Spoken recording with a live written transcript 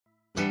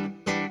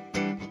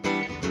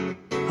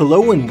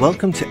Hello and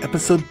welcome to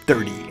episode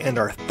 30 and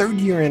our third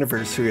year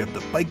anniversary of the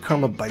Bike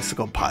Karma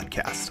Bicycle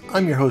podcast.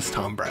 I'm your host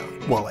Tom Brown.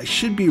 While I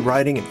should be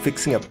riding and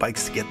fixing up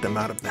bikes to get them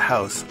out of the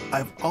house,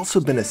 I've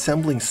also been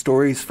assembling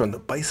stories from the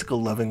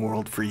bicycle loving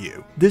world for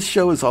you. This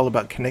show is all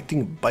about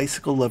connecting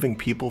bicycle loving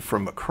people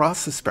from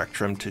across the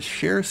spectrum to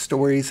share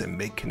stories and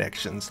make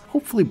connections,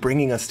 hopefully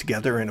bringing us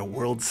together in a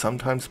world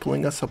sometimes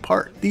pulling us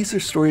apart. These are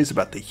stories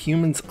about the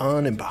humans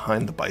on and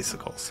behind the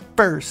bicycles.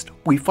 First,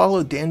 we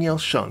follow Danielle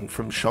Shun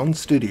from Shun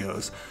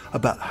Studios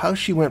about how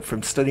she went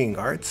from studying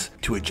arts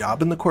to a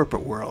job in the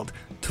corporate world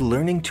to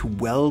learning to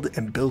weld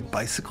and build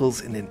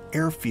bicycles in an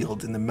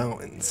airfield in the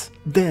mountains.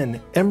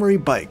 Then, Emory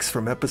Bikes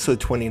from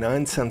episode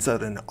 29 sends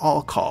out an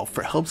all call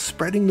for help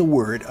spreading the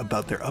word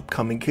about their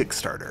upcoming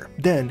Kickstarter.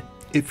 Then,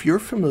 if you're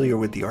familiar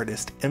with the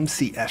artist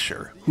MC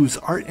Escher, whose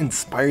art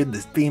inspired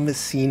the famous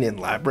scene in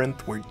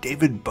Labyrinth where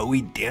David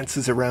Bowie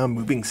dances around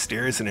moving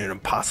stairs in an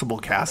impossible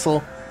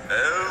castle,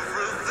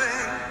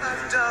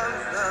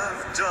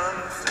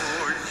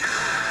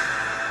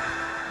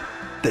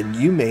 then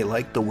you may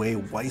like the way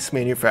Weis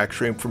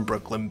Manufacturing from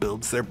Brooklyn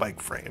builds their bike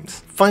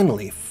frames.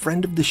 Finally,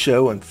 friend of the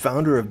show and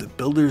founder of the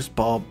Builders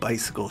Ball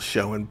Bicycle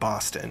Show in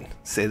Boston,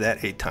 say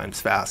that 8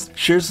 times fast,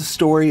 shares a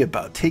story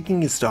about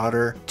taking his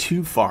daughter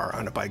too far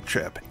on a bike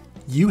trip.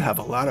 You have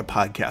a lot of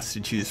podcasts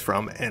to choose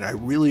from, and I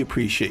really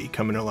appreciate you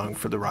coming along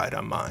for the ride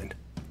on mine.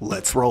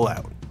 Let's roll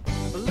out.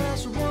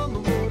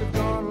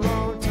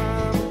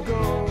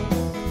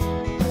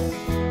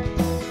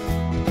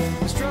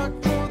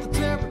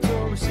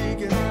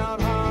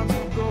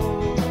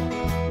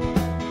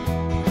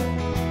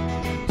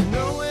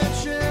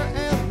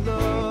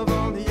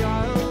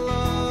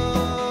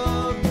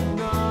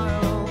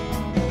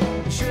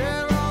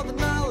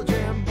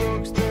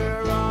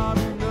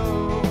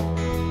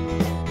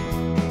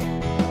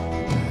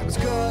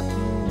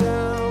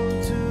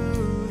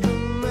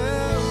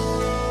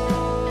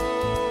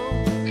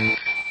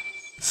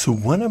 So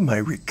one of my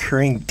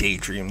recurring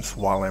daydreams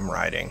while I'm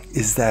riding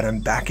is that I'm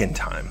back in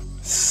time,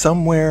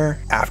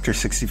 somewhere after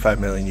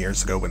 65 million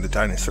years ago when the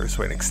dinosaurs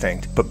went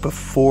extinct, but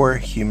before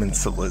human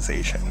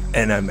civilization.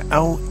 And I'm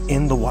out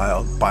in the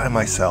wild by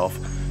myself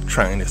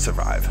trying to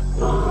survive.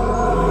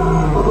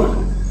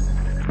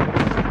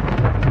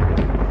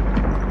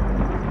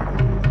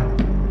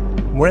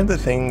 One of the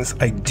things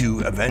I do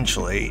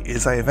eventually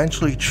is I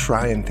eventually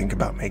try and think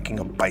about making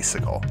a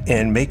bicycle.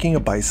 And making a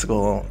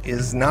bicycle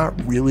is not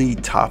really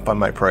top on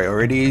my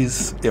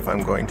priorities if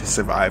I'm going to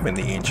survive in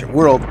the ancient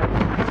world,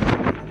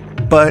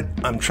 but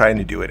I'm trying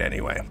to do it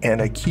anyway.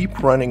 And I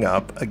keep running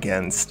up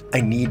against,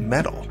 I need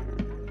metal.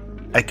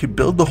 I could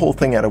build the whole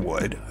thing out of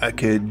wood. I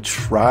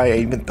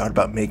even thought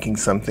about making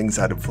some things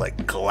out of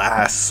like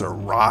glass or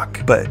rock.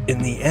 But in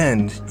the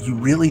end, you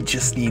really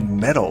just need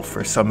metal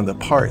for some of the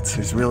parts.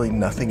 There's really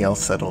nothing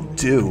else that'll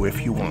do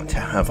if you want to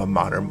have a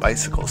modern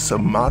bicycle. So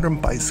modern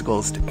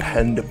bicycles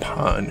depend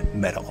upon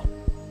metal.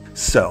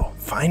 So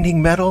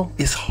finding metal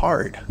is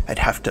hard. I'd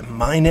have to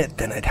mine it,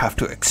 then I'd have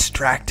to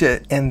extract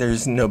it, and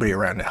there's nobody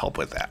around to help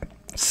with that.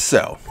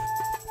 So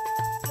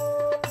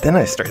then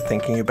I start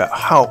thinking about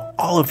how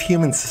all of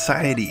human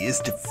society is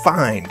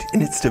defined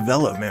in its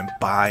development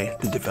by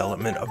the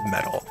development of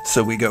metal.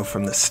 So we go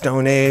from the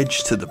Stone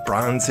Age to the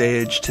Bronze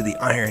Age to the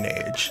Iron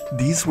Age.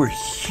 These were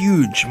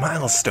huge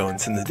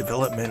milestones in the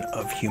development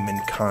of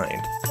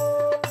humankind.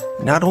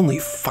 Not only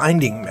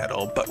finding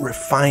metal, but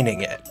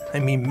refining it. I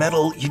mean,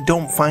 metal, you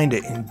don't find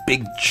it in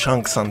big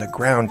chunks on the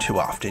ground too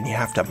often. You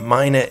have to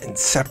mine it and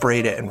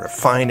separate it and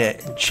refine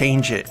it and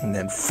change it and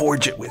then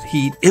forge it with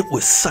heat. It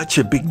was such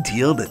a big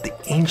deal that the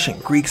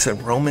ancient Greeks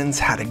and Romans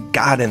had a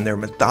god in their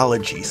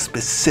mythology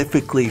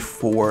specifically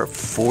for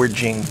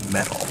forging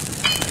metal.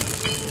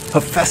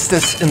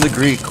 Hephaestus in the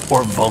Greek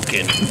or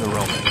Vulcan in the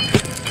Roman.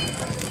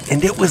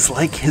 And it was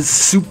like his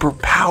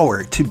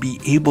superpower to be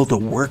able to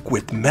work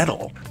with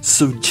metal.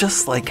 So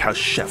just like how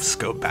chefs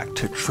go back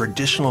to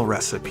traditional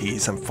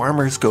recipes and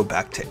farmers go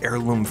back to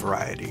heirloom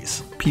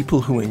varieties,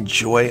 people who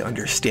enjoy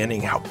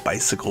understanding how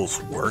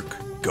bicycles work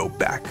go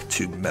back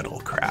to metal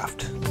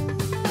craft.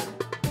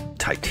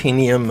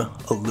 Titanium,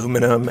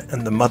 aluminum,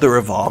 and the mother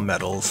of all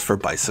metals for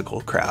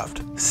bicycle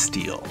craft,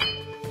 steel.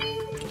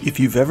 If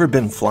you've ever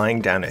been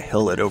flying down a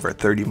hill at over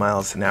 30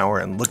 miles an hour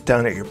and looked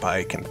down at your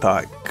bike and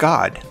thought,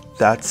 God,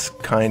 that's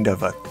kind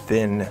of a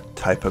thin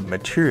type of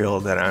material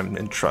that I'm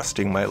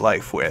entrusting my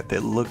life with.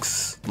 It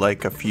looks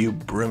like a few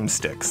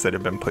broomsticks that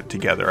have been put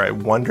together. I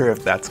wonder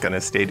if that's going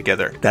to stay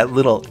together. That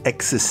little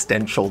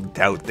existential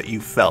doubt that you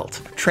felt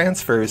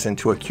transfers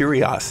into a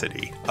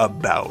curiosity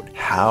about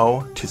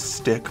how to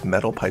stick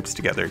metal pipes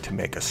together to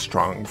make a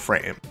strong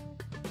frame.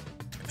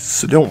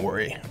 So don't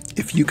worry,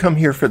 If you come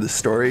here for the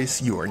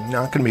stories, you are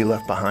not going to be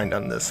left behind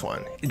on this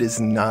one. It is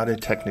not a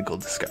technical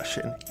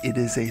discussion. It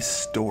is a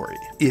story.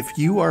 If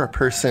you are a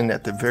person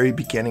at the very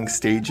beginning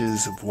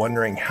stages of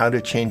wondering how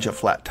to change a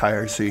flat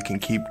tire so you can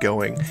keep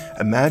going,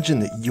 imagine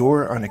that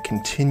you're on a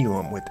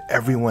continuum with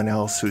everyone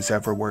else who's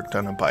ever worked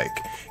on a bike.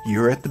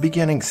 You're at the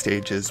beginning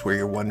stages where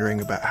you're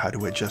wondering about how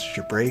to adjust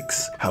your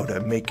brakes, how to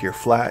make your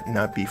flat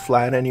not be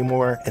flat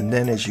anymore, and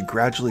then as you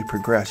gradually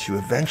progress, you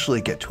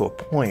eventually get to a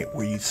point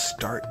where you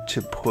start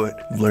to put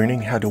learning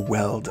how to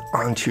weld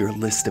onto your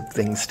list of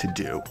things to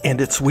do.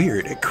 And it's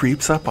weird, it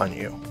creeps up on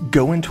you.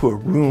 Go into a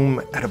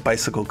room at a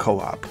bicycle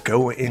co-op,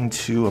 go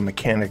into a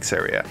mechanics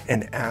area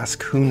and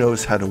ask who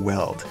knows how to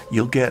weld.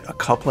 You'll get a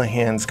couple of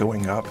hands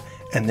going up,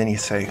 and then you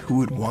say, who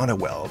would want to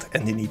weld?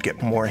 And then you'd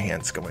get more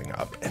hands going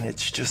up. And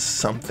it's just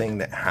something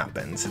that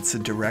happens. It's a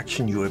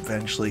direction you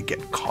eventually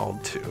get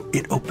called to.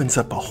 It opens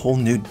up a whole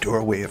new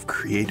doorway of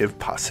creative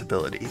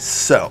possibilities.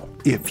 So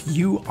if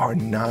you are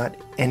not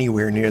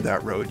anywhere near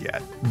that road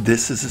yet,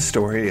 this is a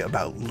story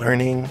about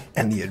learning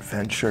and the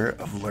adventure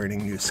of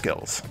learning new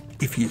skills.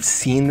 If you've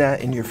seen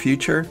that in your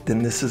future,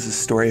 then this is a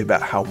story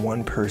about how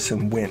one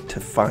person went to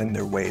find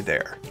their way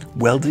there.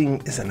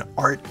 Welding is an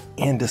art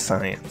and a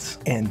science,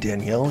 and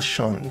Danielle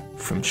Shun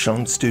from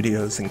Shun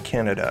Studios in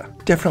Canada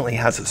definitely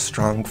has a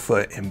strong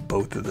foot in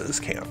both of those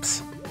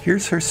camps.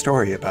 Here's her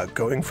story about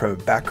going from a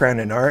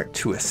background in art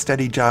to a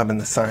steady job in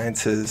the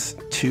sciences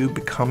to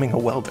becoming a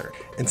welder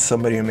and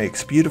somebody who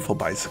makes beautiful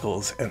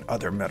bicycles and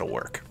other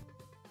metalwork.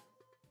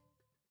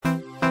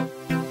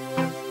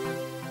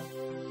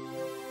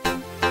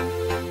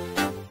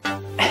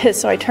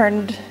 So I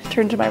turned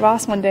to my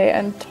boss one day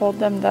and told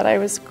them that I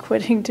was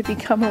quitting to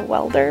become a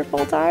welder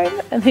full-time,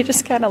 and they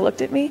just kind of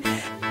looked at me.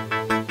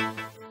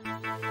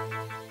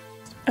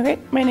 Okay,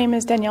 my name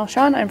is Danielle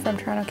Shun. I'm from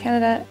Toronto,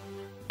 Canada.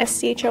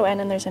 S-C-H-O-N,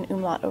 and there's an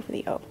umlaut over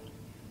the O.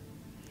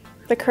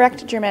 The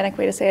correct Germanic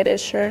way to say it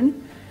is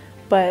Schön,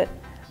 but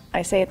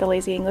I say it the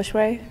lazy English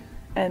way,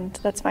 and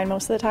that's fine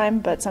most of the time,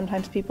 but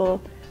sometimes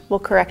people will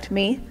correct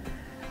me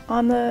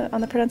on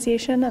the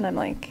pronunciation, and I'm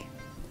like,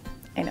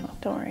 I know,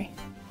 don't worry.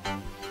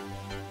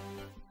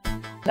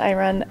 I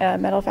run a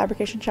metal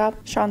fabrication shop,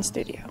 Shun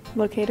Studio,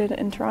 located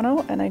in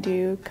Toronto, and I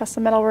do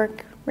custom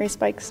metalwork, race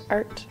bikes,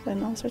 art,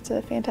 and all sorts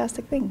of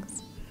fantastic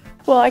things.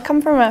 Well, I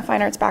come from a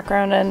fine arts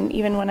background, and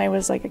even when I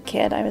was like a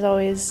kid, I was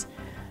always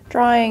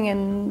drawing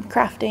and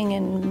crafting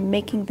and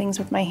making things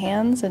with my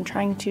hands and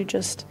trying to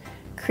just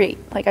create.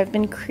 Like, I've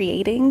been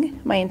creating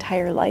my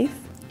entire life,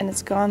 and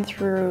it's gone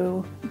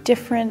through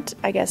different,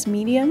 I guess,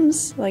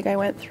 mediums. Like, I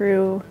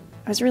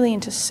was really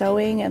into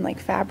sewing and like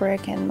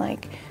fabric and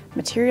like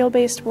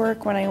material-based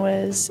work when I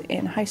was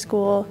in high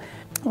school.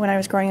 When I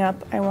was growing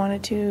up, I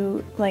wanted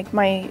to, like,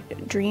 my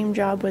dream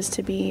job was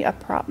to be a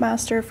prop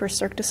master for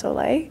Cirque du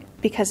Soleil,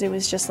 because it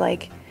was just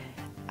like,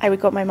 I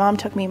would go, my mom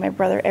took me and my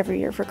brother every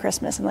year for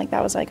Christmas, and like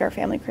that was like our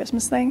family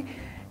Christmas thing,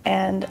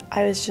 and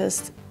I was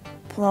just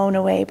blown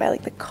away by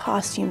like the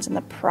costumes and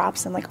the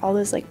props and like all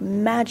this like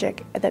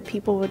magic that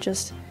people would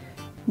just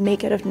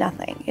make out of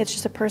nothing. It's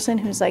just a person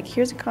who's like,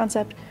 here's a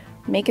concept,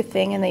 make a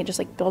thing, and they just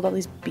like build all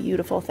these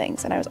beautiful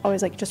things. And I was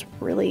always like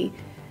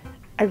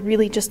I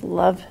really just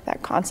love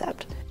that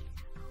concept.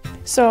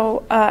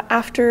 So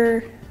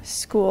after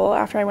school,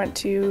 after I went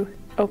to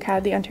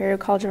OCAD, the Ontario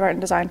College of Art and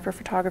Design, for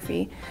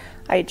photography,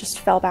 I just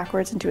fell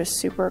backwards into a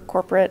super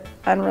corporate,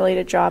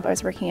 unrelated job. I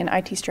was working in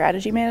IT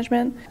strategy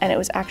management, and it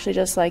was actually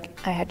just like,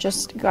 I had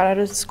just got out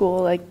of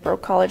school, like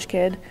broke college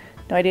kid,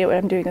 no idea what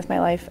I'm doing with my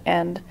life,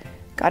 and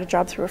got a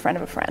job through a friend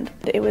of a friend.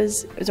 It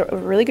was a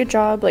really good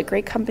job, like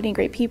great company,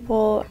 great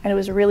people, and it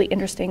was really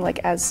interesting, like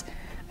as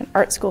an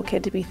art school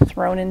kid, to be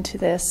thrown into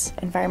this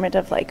environment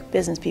of like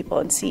business people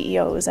and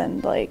CEOs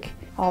and like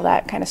all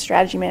that kind of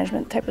strategy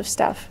management type of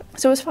stuff.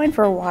 So it was fine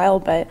for a while,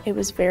 but it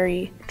was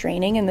very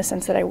draining in the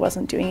sense that I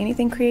wasn't doing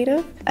anything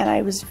creative, and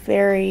I was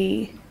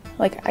very,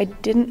 like, I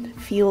didn't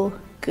feel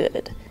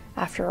good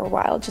after a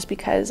while, just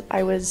because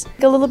I was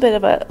like a little bit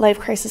of a life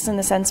crisis in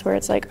the sense where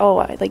it's like, oh,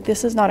 like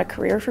this is not a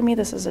career for me,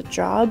 this is a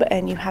job,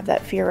 and you have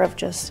that fear of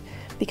just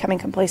becoming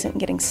complacent and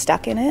getting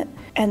stuck in it,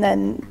 and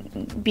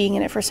then being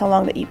in it for so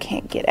long that you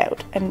can't get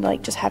out, and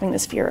like just having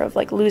this fear of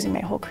like losing my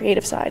whole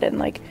creative side and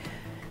like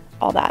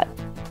all that.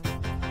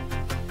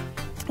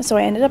 So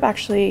I ended up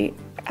actually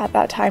at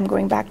that time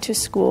going back to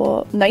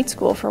school, night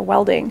school, for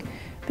welding,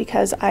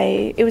 because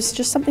it was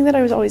just something that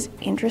I was always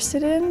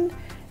interested in,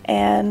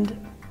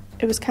 and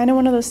it was kind of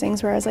one of those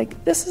things where I was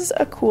like, this is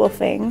a cool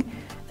thing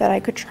that I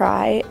could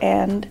try,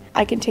 and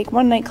I can take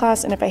one night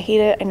class, and if I hate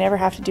it, I never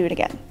have to do it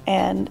again.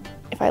 And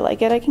if I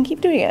like it, I can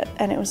keep doing it.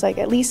 And it was like,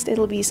 at least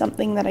it'll be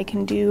something that I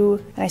can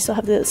do, and I still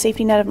have the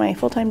safety net of my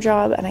full-time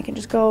job, and I can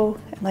just go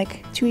and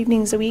like 2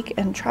 evenings a week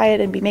and try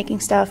it and be making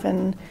stuff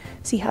and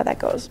see how that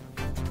goes.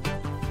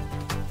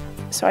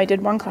 So I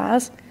did one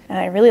class, and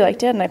I really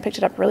liked it, and I picked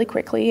it up really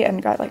quickly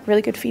and got like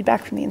really good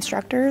feedback from the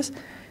instructors.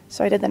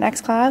 So I did the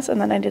next class,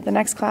 and then I did the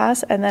next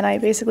class, and then I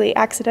basically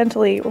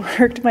accidentally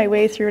worked my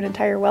way through an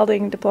entire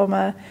welding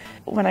diploma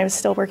when I was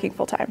still working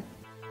full-time.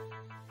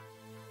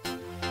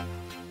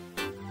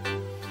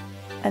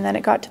 And then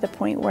it got to the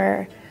point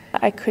where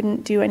I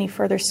couldn't do any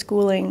further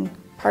schooling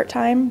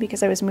part-time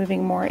because I was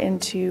moving more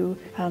into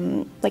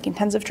like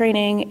intensive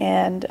training,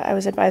 and I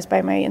was advised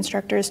by my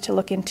instructors to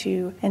look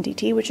into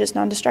NDT, which is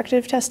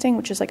non-destructive testing,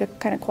 which is like a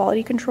kind of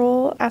quality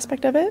control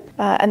aspect of it.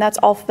 And that's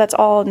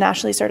all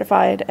nationally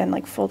certified and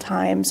like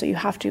full-time. So you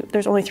have to,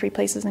 there's only 3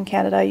 places in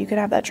Canada you can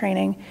have that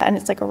training, and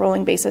it's like a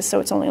rolling basis. So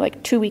it's only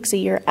like 2 weeks a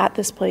year at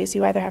this place.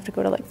 You either have to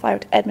go to like fly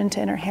out to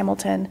Edmonton or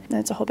Hamilton, and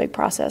it's a whole big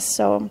process.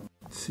 So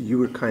you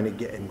were kind of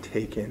getting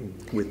taken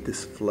with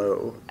this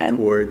flow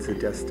towards a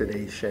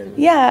destination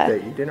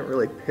that you didn't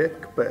really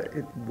pick, but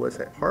it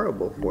wasn't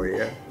horrible for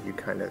you. You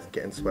kind of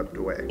getting swept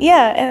away.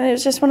 Yeah, and it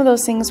was just one of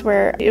those things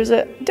where it was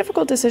a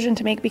difficult decision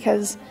to make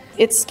because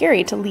it's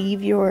scary to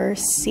leave your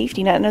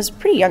safety net. And I was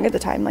pretty young at the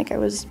time. Like I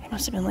must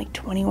have been like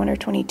 21 or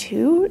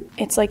 22.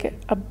 It's like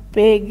a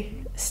big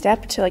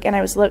step to like, and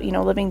I was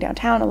living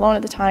downtown alone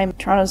at the time.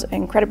 Toronto's an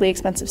incredibly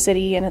expensive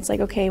city, and it's like,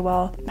 okay,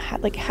 well, how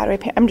do I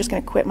pay? I'm just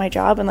going to quit my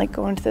job and like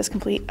go into this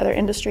complete other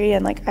industry.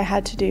 And like I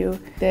had to do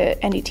the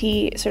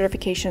NDT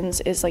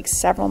certifications is like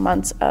several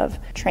months of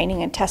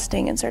training and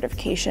testing and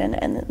certification,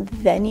 and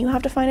then you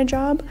have to find a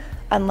job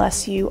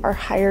unless you are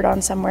hired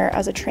on somewhere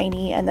as a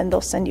trainee, and then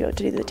they'll send you out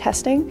to do the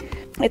testing.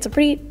 It's a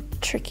pretty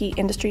tricky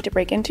industry to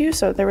break into,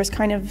 so there was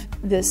kind of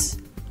this,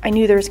 I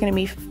knew there was going to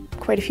be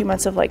quite a few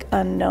months of like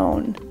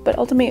unknown, but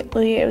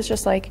ultimately it was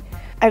just like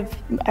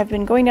I've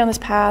been going down this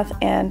path,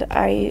 and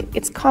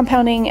it's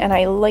compounding, and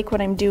I like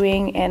what I'm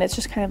doing, and it's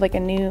just kind of like a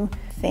new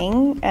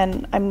thing,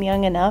 and I'm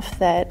young enough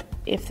that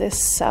if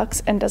this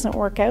sucks and doesn't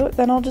work out,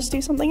 then I'll just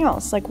do something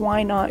else. Like,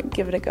 why not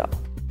give it a go?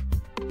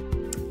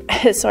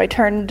 So I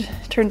turned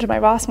to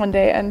my boss one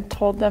day and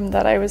told them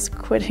that I was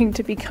quitting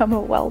to become a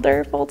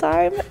welder full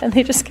time, and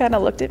they just kind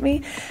of looked at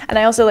me. And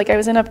I also I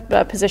was in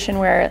a position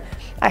where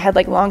I had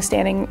like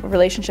long-standing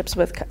relationships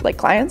with like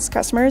clients,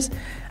 customers,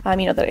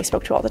 that I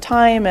spoke to all the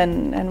time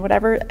and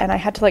whatever. And I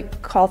had to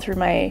like call through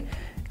my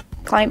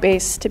client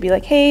base to be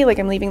like, hey, like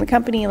I'm leaving the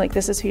company, like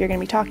this is who you're going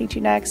to be talking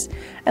to next,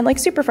 and like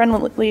super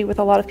friendly with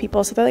a lot of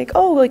people. So they're like,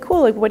 oh, like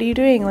cool, like what are you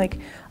doing? Like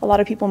a lot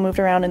of people moved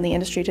around in the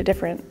industry to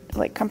different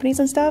like companies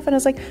and stuff, and I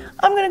was like,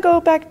 I'm going to go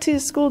back to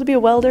school to be a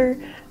welder,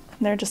 and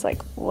they're just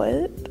like,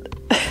 what?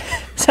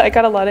 So I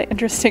got a lot of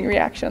interesting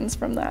reactions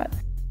from that.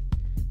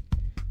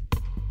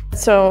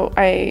 So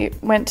I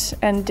went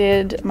and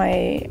did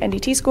my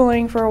NDT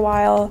schooling for a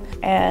while,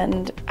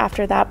 and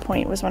after that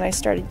point was when I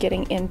started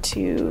getting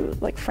into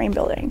like frame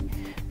building,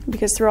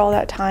 because through all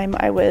that time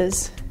I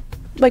was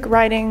like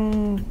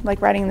riding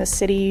in the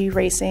city,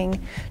 racing,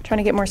 trying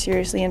to get more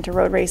seriously into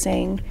road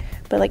racing,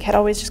 but like had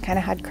always just kind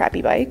of had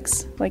crappy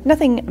bikes, like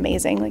nothing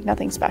amazing, like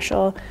nothing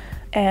special.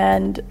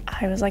 And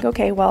I was like,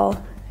 okay,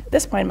 well, at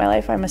this point in my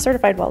life, I'm a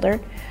certified welder.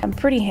 I'm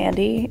pretty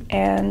handy,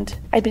 and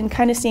I've been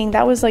kind of seeing,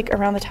 that was like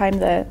around the time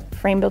that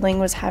frame building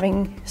was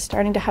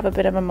starting to have a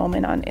bit of a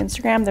moment on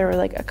Instagram. There were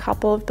like a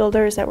couple of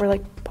builders that were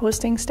like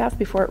posting stuff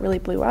before it really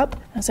blew up.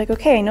 I was like,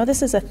 okay, I know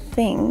this is a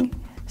thing.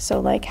 So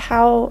like,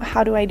 how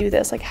do I do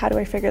this? Like, how do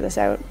I figure this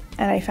out?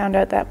 And I found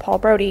out that Paul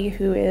Brodie,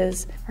 who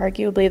is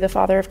arguably the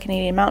father of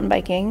Canadian mountain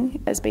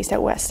biking, is based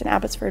out west in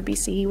Abbotsford,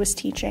 BC. He was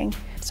teaching.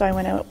 So I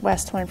went out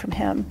west to learn from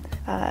him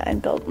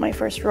and built my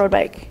first road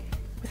bike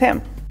with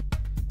him.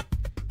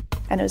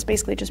 And it was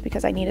basically just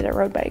because I needed a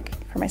road bike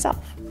for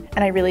myself.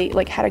 And I really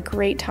like had a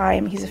great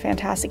time. He's a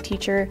fantastic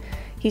teacher.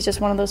 He's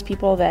just one of those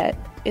people that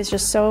is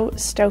just so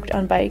stoked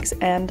on bikes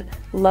and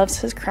loves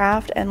his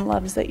craft and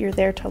loves that you're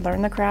there to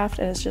learn the craft,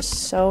 and is just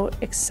so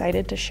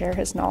excited to share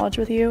his knowledge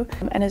with you,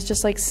 and is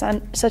just like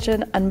such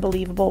an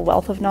unbelievable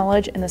wealth of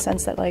knowledge, in the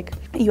sense that like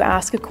you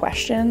ask a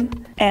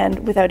question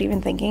and without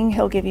even thinking,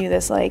 he'll give you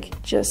this like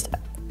just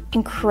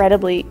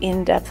incredibly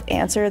in-depth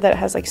answer that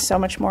has like so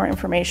much more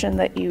information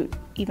that you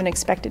even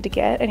expected to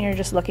get, and you're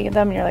just looking at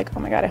them and you're like, oh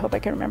my god, I hope I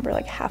can remember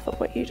like half of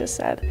what you just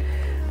said.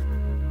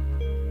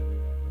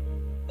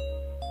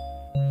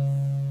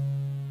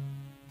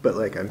 But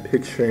like I'm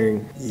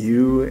picturing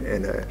you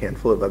and a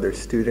handful of other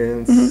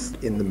students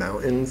in the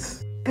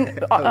mountains.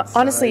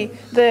 Honestly,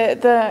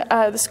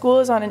 the school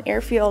is on an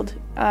airfield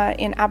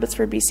in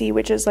Abbotsford, BC,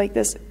 which is like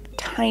this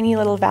tiny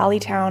little valley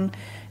town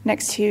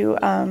next to,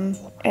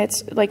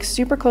 it's like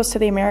super close to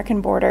the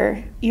American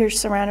border. You're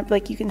surrounded,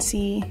 like you can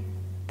see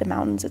the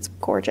mountains, it's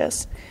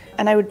gorgeous.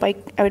 And I would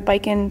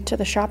bike into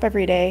the shop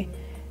every day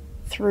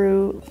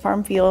through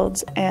farm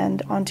fields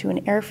and onto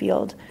an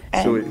airfield.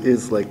 And so it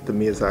is like the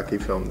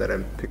Miyazaki film that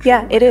I'm picturing.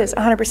 Yeah, it is,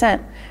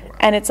 100%.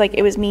 And it's like,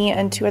 it was me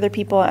and 2 other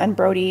people and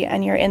Brodie,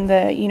 and you're in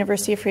the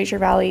University of Fraser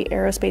Valley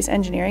Aerospace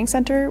Engineering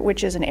Center,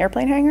 which is an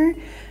airplane hangar,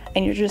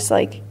 and you're just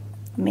like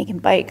making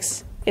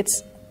bikes.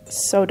 It's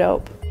so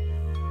dope.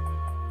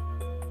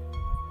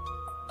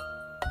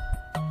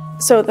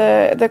 So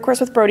the course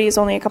with Brody is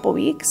only a couple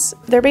weeks.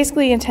 They're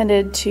basically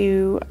intended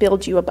to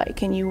build you a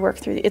bike, and you work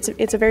through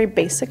it's a very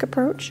basic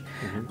approach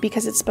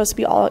because it's supposed to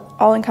be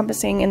all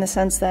encompassing in the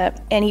sense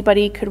that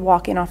anybody could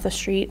walk in off the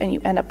street and you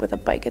end up with a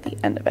bike at the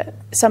end of it.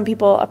 Some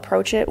people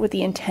approach it with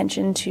the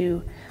intention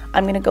to,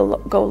 I'm going to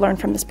go learn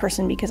from this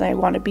person because I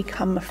want to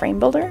become a frame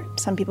builder.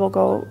 Some people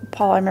go,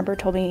 Paul, I remember,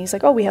 told me, he's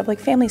like, oh, we have like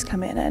families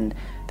come in, and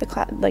the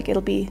class, like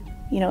it'll be,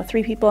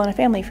 3 people in a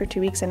family for 2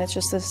 weeks, and it's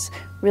just this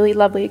really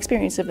lovely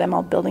experience of them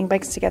all building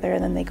bikes together,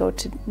 and then they go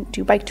to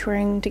do bike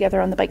touring together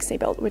on the bikes they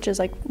built, which is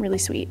like really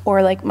sweet.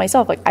 Or like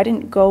myself, like I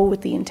didn't go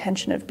with the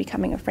intention of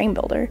becoming a frame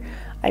builder.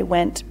 I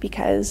went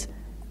because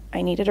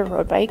I needed a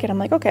road bike, and I'm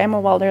like, okay, I'm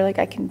a welder, like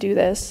I can do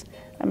this.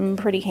 I'm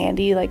pretty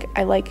handy, like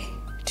I like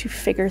to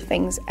figure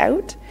things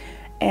out.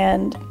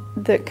 And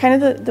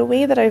the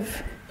way that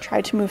I've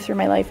tried to move through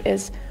my life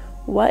is,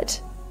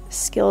 what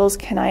skills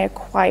can I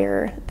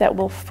acquire that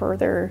will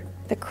further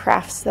the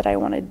crafts that I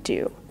want to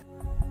do?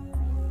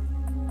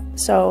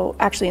 So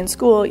actually in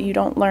school, you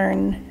don't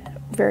learn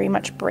very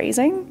much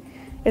brazing.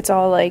 It's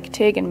all like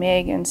TIG and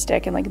MIG and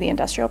stick and like the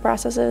industrial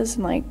processes,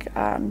 and like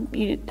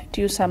you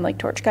do some like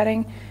torch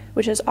cutting,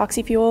 which is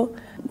oxy-fuel,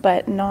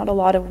 but not a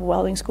lot of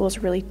welding schools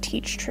really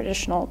teach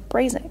traditional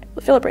brazing,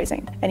 fillet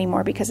brazing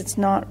anymore, because it's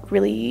not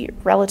really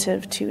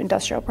relative to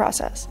industrial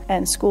process.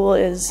 And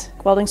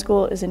welding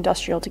school is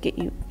industrial to get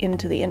you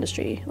into the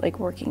industry, like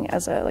working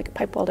as a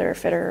pipe welder or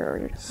fitter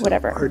or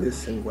whatever.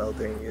 Artisan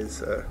welding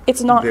is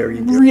it's not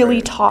very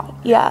really taught.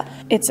 Yeah,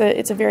 it's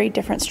a very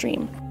different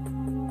stream.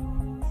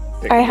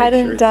 I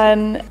hadn't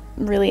done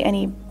really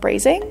any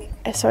brazing,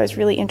 so I was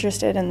really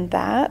interested in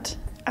that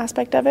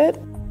aspect of it.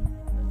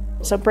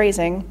 So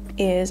brazing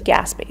is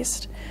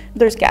gas-based.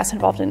 There's gas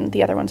involved in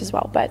the other ones as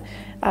well, but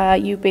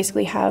you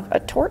basically have a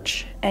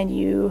torch, and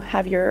you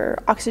have your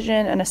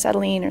oxygen and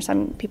acetylene, or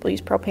some people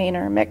use propane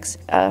or a mix,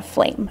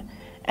 flame.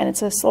 And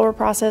it's a slower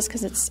process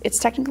because it's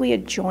technically a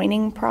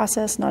joining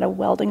process, not a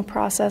welding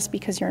process,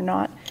 because you're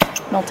not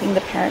melting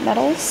the parent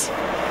metals.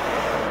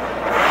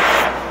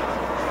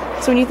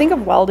 So when you think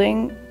of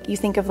welding, you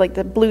think of like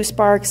the blue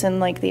sparks and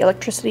like the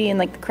electricity and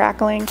like the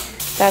crackling.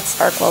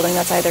 That's arc welding.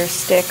 That's either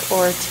stick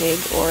or TIG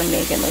or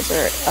MIG, and those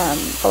are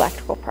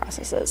electrical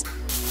processes.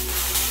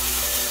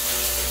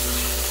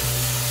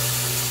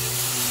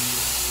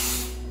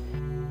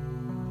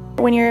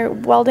 When you're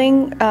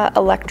welding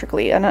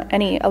electrically,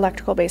 any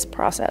electrical-based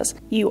process,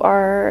 you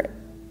are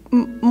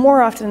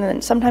more often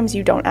than sometimes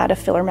you don't add a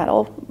filler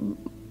metal.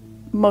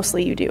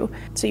 Mostly you do.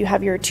 So you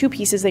have your 2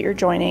 pieces that you're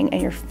joining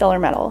and your filler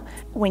metal.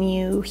 When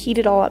you heat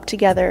it all up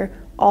together,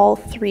 all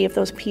 3 of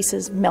those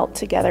pieces melt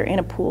together in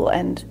a pool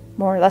and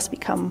more or less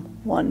become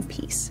one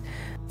piece.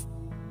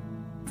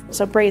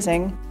 So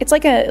brazing, it's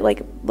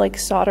like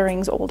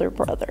soldering's older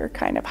brother,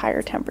 kind of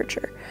higher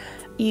temperature.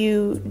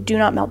 You do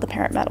not melt the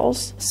parent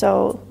metals,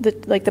 so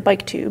the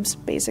bike tubes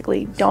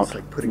basically don't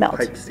melt.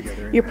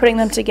 You're putting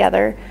them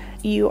together.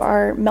 You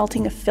are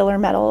melting a filler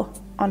metal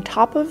on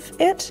top of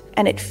it,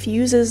 and it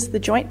fuses the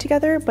joint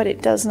together, but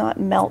it does not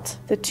melt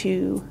the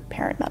 2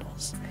 parent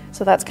metals.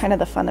 So that's kind of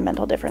the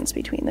fundamental difference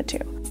between the 2.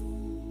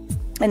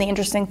 And the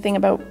interesting thing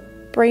about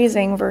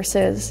brazing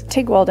versus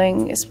TIG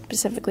welding,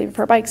 specifically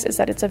for bikes, is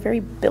that it's a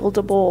very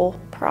buildable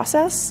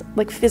process,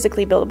 like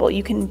physically buildable.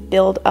 You can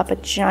build up a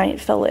giant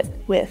fillet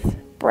with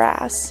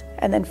brass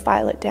and then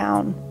file it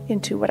down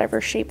into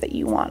whatever shape that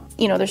you want.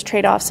 There's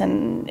trade-offs,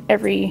 and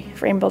every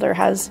frame builder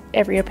has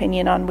every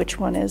opinion on which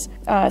one is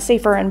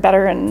safer and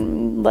better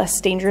and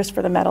less dangerous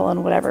for the metal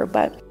and whatever.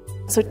 But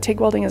so TIG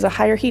welding is a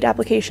higher heat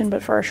application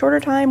but for a shorter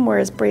time,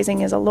 whereas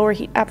brazing is a lower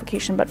heat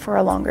application but for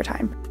a longer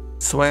time.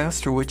 So I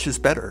asked her which is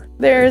better.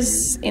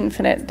 There's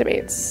infinite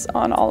debates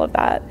on all of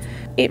that.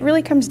 It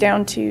really comes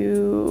down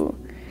to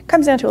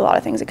a lot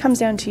of things. It comes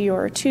down to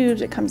your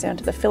tubes, it comes down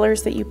to the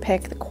fillers that you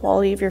pick, the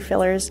quality of your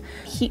fillers.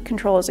 Heat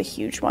control is a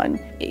huge one.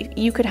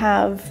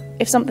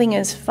 If something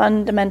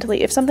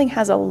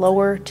has a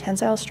lower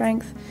tensile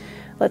strength,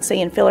 let's say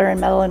in filler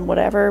and metal and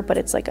whatever, but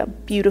it's like a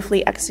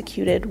beautifully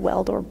executed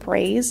weld or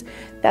braze,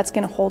 that's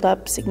going to hold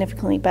up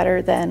significantly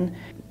better than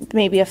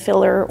maybe a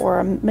filler or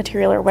a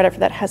material or whatever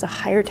that has a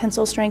higher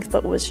tensile strength,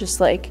 but was just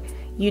like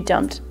you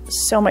dumped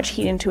so much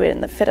heat into it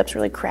and the fit up's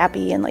really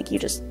crappy and like you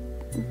just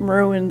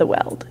ruined the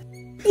weld.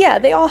 Yeah,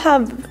 they all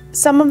have,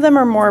 some of them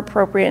are more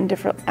appropriate in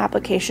different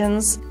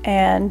applications,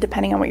 and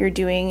depending on what you're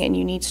doing, and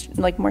you need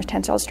like more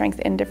tensile strength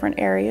in different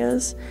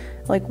areas.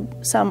 Like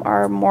some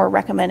are more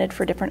recommended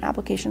for different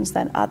applications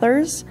than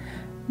others.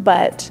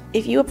 But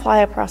if you apply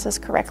a process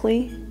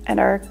correctly and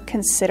are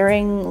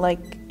considering like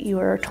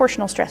your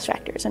torsional stress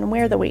factors and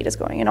where the weight is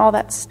going and all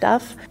that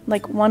stuff,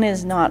 like one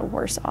is not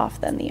worse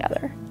off than the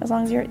other. As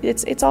long as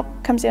it's all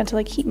comes down to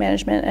like heat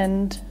management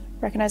and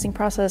recognizing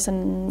process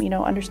and,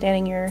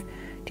 understanding your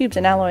tubes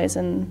and alloys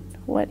and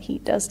what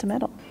heat does to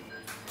metal.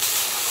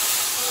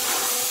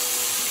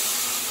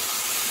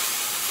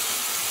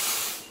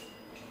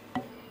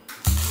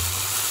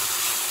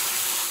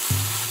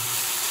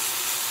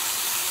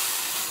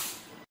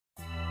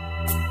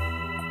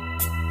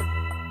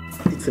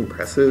 it's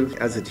impressive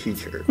as a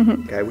teacher.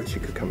 Like, I wish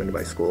you could come into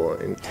my school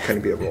and kind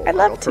of be a role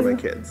model for my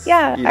kids.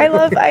 Yeah, you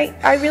know?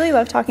 I really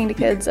love talking to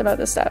kids about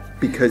this stuff.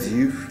 Because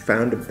you've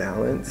found a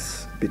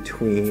balance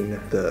between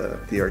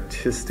the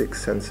artistic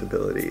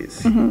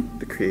sensibilities,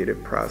 the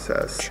creative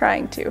process.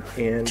 Trying to.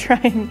 And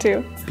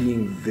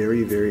being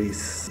very, very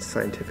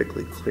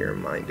scientifically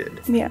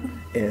clear-minded. Yeah.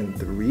 And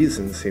the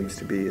reason seems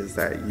to be is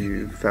that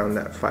you found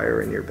that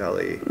fire in your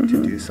belly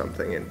to do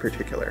something in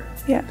particular.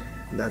 Yeah.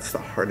 And that's the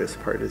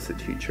hardest part as a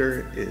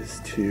teacher,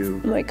 is to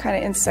like kind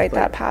of incite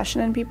that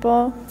passion in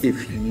people.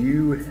 If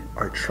you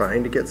are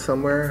trying to get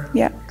somewhere,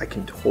 I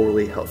can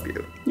totally help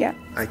you. Yeah.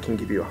 I can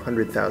give you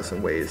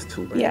 100,000 ways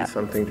to learn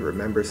something, to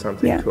remember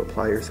something, to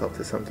apply yourself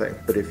to something.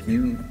 But if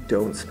you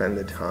don't spend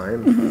the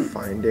time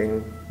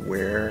finding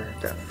where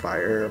that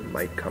fire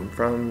might come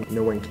from,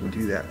 no one can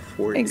do that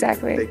for you.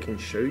 Exactly. They can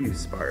show you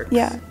sparks,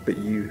 but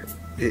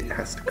it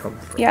has to come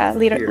from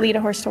lead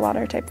a horse to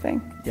water type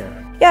thing.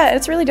 Yeah,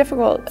 it's really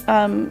difficult,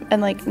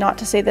 and like, not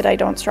to say that I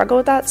don't struggle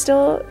with that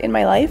still in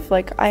my life.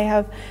 Like, I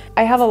have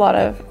a lot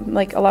of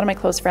my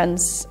close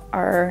friends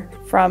are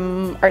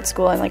from art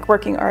school and like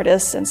working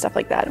artists and stuff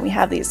like that, and we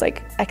have these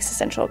like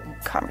existential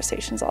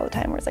conversations all the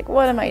time where it's like,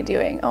 what am I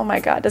doing? Oh my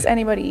god, does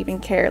anybody even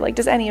care? Like,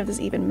 does any of this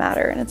even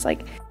matter? And it's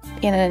like,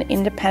 in an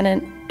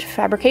independent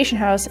fabrication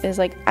house, is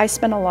like, I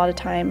spend a lot of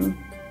time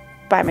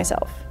by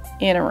myself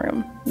in a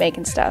room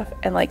making stuff,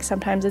 and like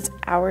sometimes it's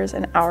hours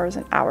and hours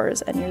and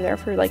hours, and you're there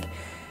for like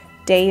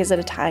days at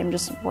a time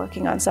just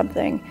working on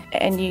something,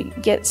 and you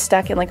get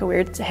stuck in like a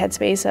weird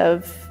headspace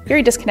of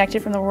very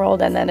disconnected from the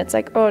world, and then it's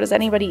like, oh, does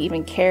anybody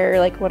even care?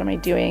 Like, what am I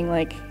doing?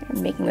 Like,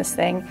 I'm making this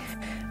thing.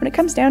 When it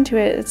comes down to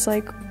it, it's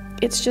like,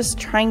 it's just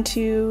trying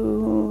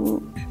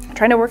to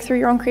work through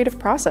your own creative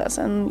process.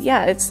 And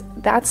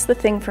that's the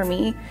thing for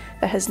me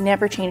that has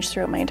never changed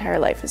throughout my entire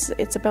life.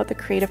 It's about the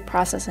creative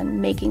process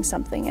and making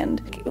something,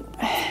 and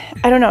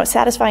I don't know,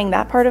 satisfying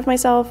that part of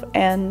myself,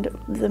 and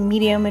the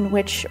medium in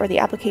which, or the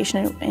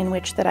application in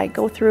which that I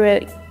go through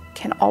it,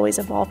 can always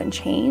evolve and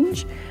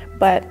change.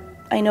 But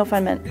I know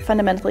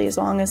fundamentally, as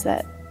long as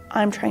that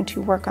I'm trying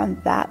to work on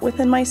that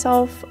within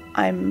myself,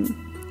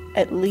 I'm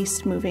at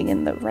least moving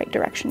in the right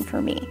direction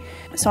for me.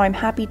 So I'm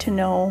happy to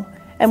know,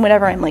 and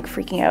whenever I'm like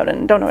freaking out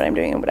and don't know what I'm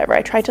doing and whatever,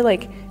 I try to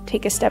like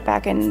take a step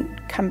back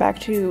and come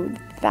back to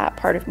that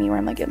part of me where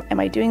I'm like, am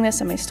I doing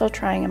this? Am I still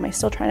trying? Am I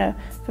still trying to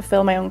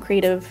fulfill my own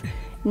creative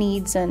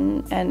needs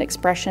and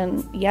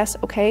expression? Yes,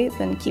 okay,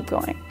 then keep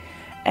going.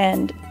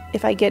 And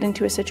if I get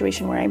into a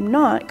situation where I'm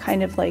not,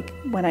 kind of like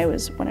when I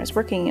was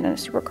working in a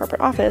super corporate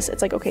office,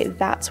 it's like, okay,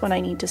 that's when I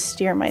need to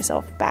steer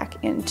myself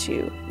back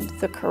into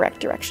the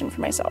correct direction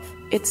for myself.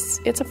 It's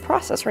a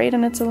process, right?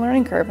 And it's a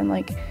learning curve, and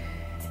like,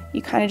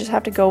 you kind of just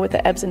have to go with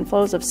the ebbs and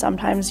flows of,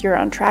 sometimes you're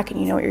on track and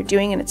you know what you're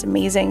doing and it's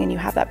amazing and you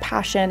have that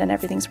passion and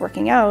everything's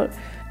working out,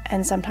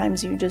 and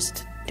sometimes you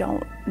just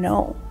don't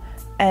know,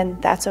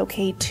 and that's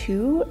okay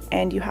too,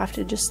 and you have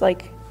to just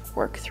like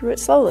work through it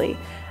slowly.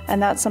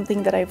 And that's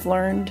something that I've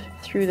learned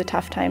through the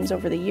tough times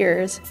over the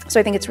years. So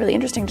I think it's really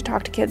interesting to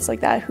talk to kids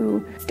like that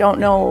who don't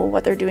know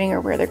what they're doing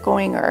or where they're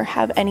going or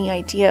have any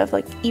idea of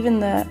like even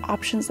the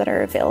options that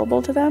are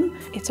available to them.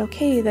 It's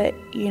okay that,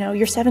 you know,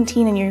 you're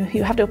 17 and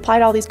you have to apply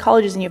to all these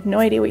colleges and you have no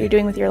idea what you're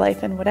doing with your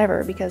life and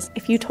whatever. Because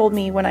if you told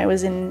me when I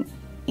was in,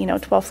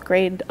 12th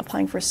grade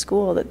applying for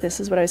school that this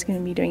is what I was going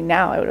to be doing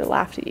now, I would have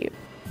laughed at you.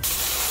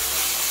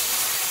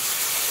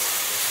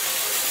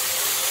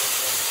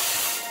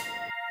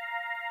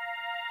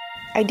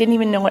 I didn't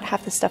even know what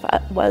half the stuff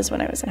was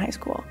when I was in high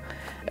school.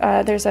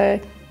 There's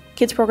a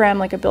kids program,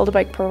 like a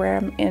Build-A-Bike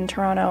program in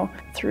Toronto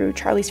through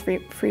Charlie's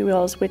Free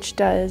Wheels, which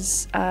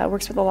does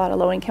works with a lot of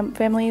low-income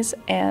families,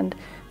 and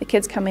the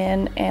kids come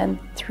in and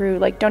through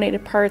like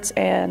donated parts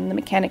and the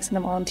mechanics and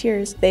the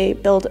volunteers, they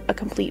build a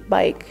complete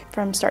bike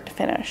from start to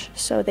finish.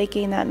 So they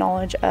gain that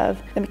knowledge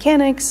of the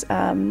mechanics,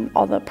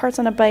 all the parts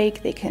on a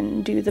bike, they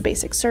can do the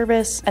basic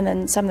service, and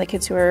then some of the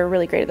kids who are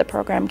really great at the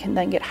program can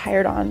then get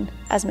hired on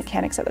as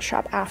mechanics at the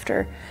shop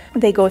after.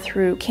 They go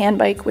through CAN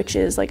Bike, which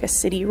is like a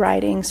city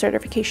riding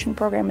certification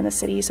program in the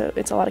city, so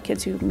it's a lot of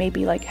kids who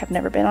maybe like have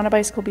never been on a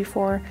bicycle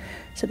before,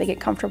 so they get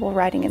comfortable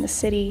riding in the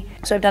city.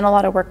 So I've done a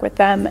lot of work with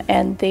them,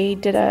 and they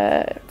did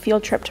a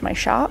field trip to my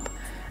shop,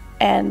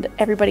 and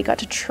everybody got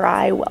to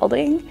try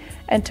welding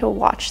and to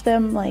watch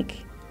them like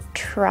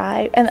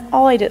try. And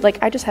all I did,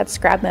 like I just had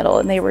scrap metal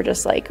and they were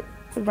just like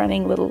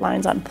running little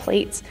lines on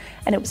plates,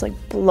 and it was like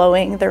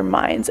blowing their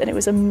minds, and it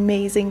was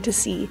amazing to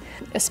see.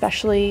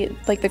 Especially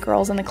like the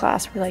girls in the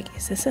class were like,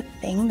 is this a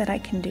thing that I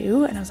can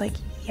do? And I was like,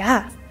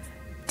 yeah,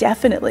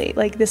 definitely,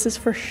 like this is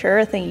for sure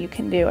a thing you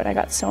can do. And I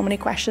got so many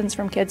questions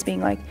from kids being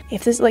like,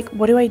 if this, like,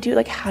 what do I do?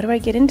 Like, how do I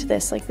get into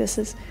this? Like, this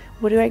is,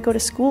 what do I go to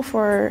school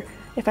for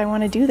if I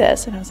want to do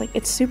this? And I was like,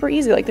 it's super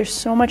easy. Like, there's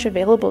so much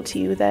available to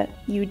you that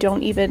you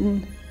don't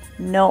even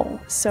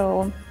know.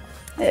 So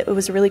it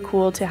was really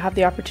cool to have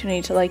the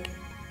opportunity to like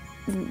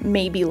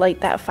maybe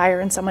light that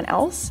fire in someone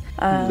else.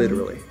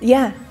 Literally.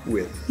 Yeah.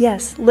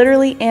 Yes,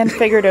 literally and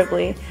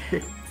figuratively.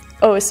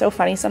 Oh, it was so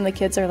funny. Some of the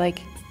kids are like,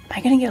 am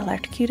I gonna get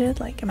electrocuted?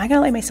 Like, am I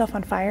gonna light myself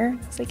on fire?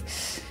 It's like,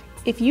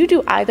 If you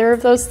do either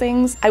of those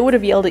things, I would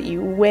have yelled at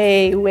you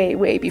way, way,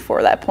 way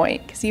before that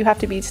point, because you have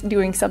to be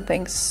doing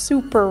something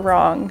super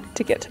wrong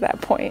to get to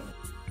that point.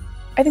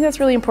 I think that's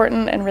really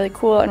important and really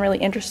cool and really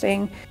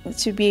interesting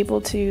to be able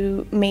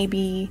to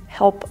maybe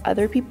help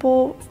other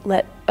people,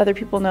 let other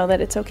people know that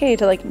it's okay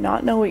to like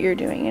not know what you're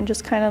doing and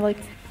just kind of like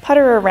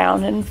putter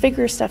around and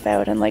figure stuff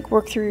out and like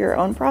work through your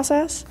own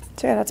process.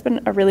 So yeah, that's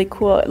been a really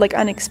cool, like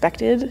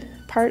unexpected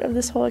part of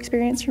this whole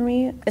experience for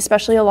me.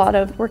 Especially a lot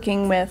of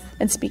working with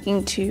and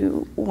speaking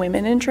to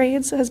women in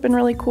trades has been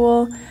really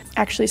cool.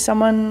 Actually,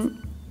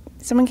 someone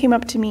came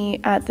up to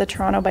me at the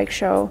Toronto Bike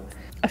Show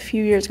a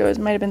few years ago. It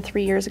might have been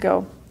 3 years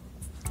ago.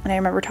 And I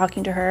remember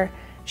talking to her.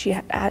 She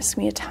asked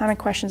me a ton of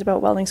questions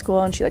about welding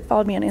school, and she like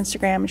followed me on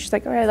Instagram, and she's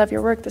like, oh, I love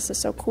your work. This is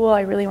so cool.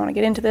 I really want to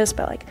get into this,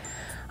 but like,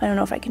 I don't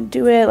know if I can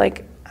do it.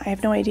 Like, I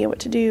have no idea what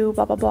to do,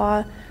 blah, blah,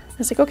 blah. I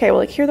was like, okay, well,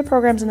 like, here are the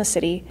programs in the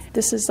city.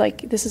 This is like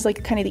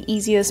kind of the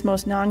easiest,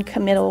 most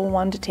non-committal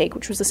one to take,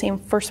 which was the same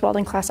first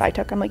welding class I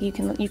took. I'm like, you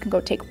can go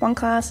take one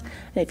class,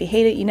 and if you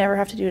hate it, you never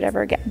have to do it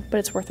ever again, but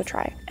it's worth a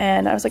try.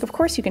 And I was like, of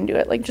course you can do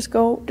it. Like, just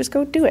go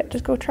do it.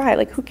 Just go try.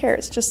 Like, who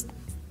cares? Just,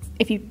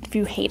 if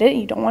you hate it and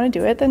you don't want to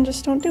do it, then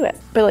just don't do it.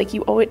 But like,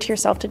 you owe it to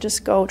yourself to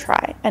just go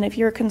try. And if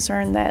you're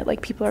concerned that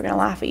like people are going to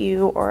laugh at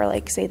you or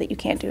like say that you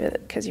can't do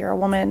it because you're a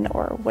woman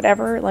or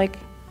whatever, like,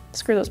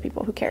 screw those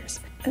people, who cares?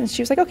 And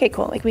she was like, okay,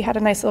 cool. Like, we had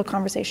a nice little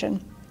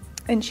conversation.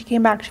 And she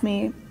came back to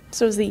me,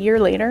 so it was a year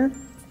later,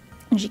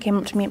 and she came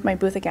up to me at my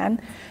booth again.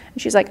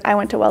 And she's like, I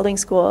went to welding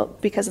school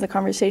because of the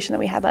conversation that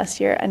we had last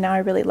year, and now I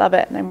really love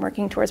it, and I'm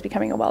working towards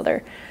becoming a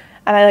welder.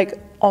 And I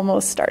like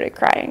almost started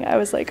crying. I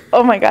was like,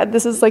 oh my God,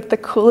 this is like the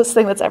coolest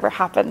thing that's ever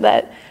happened,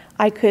 that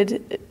I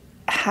could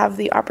have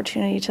the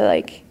opportunity to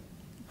like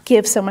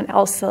give someone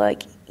else the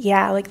like,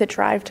 yeah, like the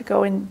drive to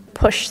go and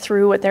push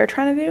through what they're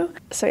trying to do.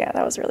 So yeah,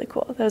 that was really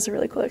cool. That was a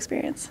really cool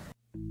experience.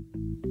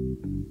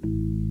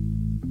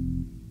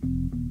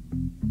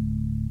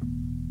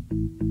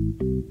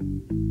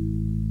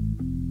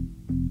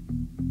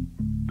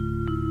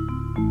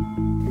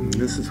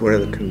 This is one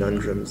of the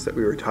conundrums that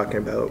we were talking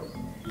about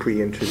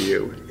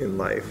pre-interview in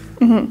life.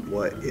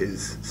 What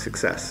is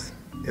success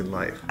in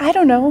life? I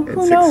don't know.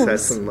 Who knows?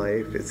 Success in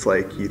life, it's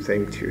like you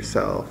think to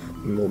yourself,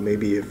 well,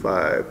 maybe if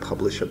I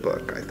publish a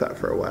book, I thought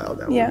for a while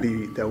that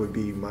would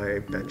be my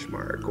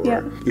benchmark,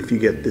 or if you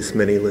get this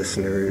many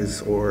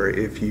listeners, or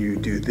if you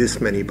do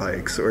this many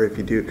bikes, or if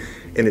you do,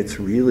 and it's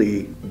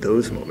really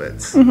those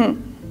moments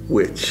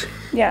which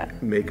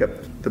make up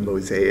the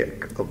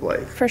mosaic of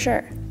life. For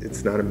sure.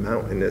 It's not a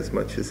mountain as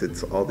much as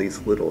it's all these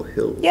little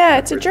hills. Yeah,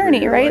 it's a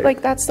journey, right?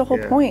 Like, that's the whole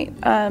point.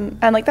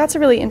 And like, that's a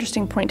really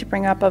interesting point to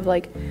bring up of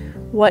like,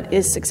 what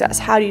is success?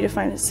 How do you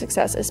define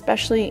success,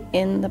 especially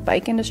in the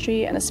bike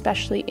industry, and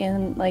especially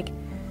in like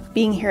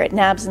being here at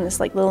NABS in this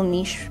like little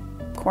niche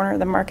corner of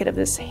the market of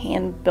this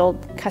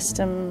hand-built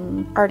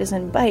custom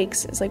artisan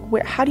bikes. It's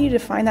like, how do you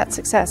define that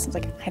success? It's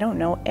like, I don't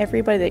know.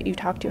 Everybody that you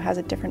talk to has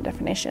a different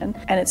definition,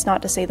 and it's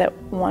not to say that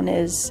one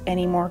is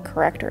any more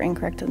correct or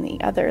incorrect than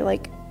the other.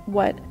 Like,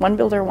 what one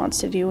builder wants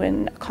to do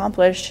and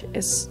accomplish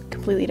is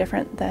completely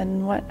different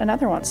than what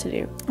another wants to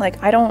do.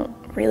 Like, I don't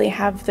really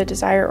have the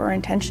desire or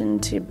intention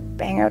to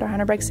bang out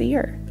 100 bikes a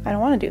year. I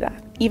don't want to do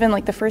that. Even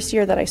like the first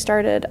year that I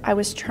started, I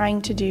was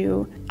trying to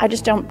do, I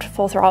just jumped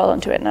full throttle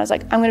into it, and I was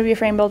like, I'm going to be a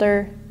frame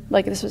builder.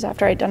 Like, this was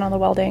after I'd done all the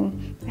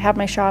welding. I have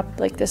my shop.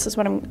 Like, this is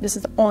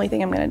the only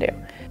thing I'm going to do.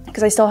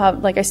 Because I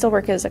still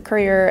work as a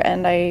courier,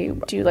 and I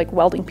do like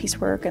welding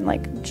piecework and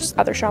like just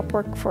other shop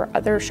work for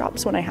other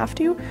shops when I have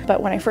to.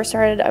 But when I first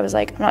started, I was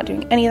like, I'm not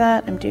doing any of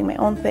that. I'm doing my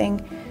own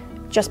thing,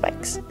 just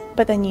bikes.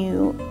 But then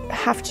you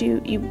got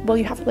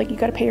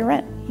to pay your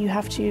rent. You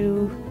have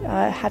to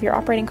have your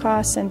operating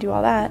costs and do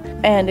all that.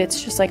 And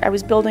it's just like, I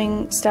was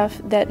building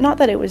stuff that, not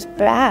that it was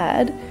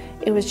bad,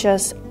 it was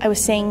just, I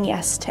was saying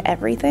yes to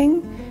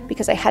everything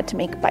because I had to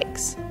make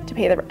bikes to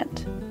pay the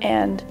rent.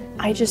 And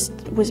I just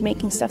was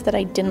making stuff that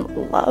I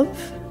didn't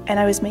love. And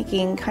I was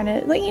making kind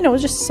of like, it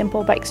was just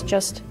simple bikes,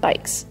 just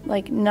bikes.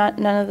 Like,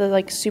 none of the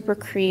like super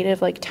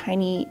creative, like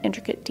tiny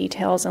intricate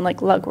details and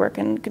like lug work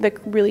and the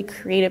really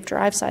creative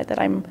drive side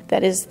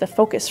that is the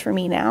focus for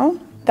me now.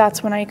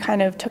 That's when I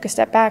kind of took a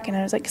step back, and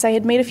I was like, because I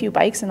had made a few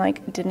bikes and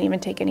like didn't even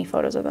take any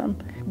photos of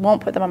them.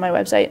 Won't put them on my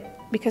website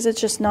because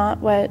it's just not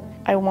what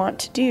I want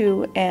to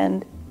do.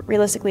 And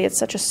realistically, it's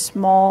such a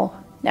small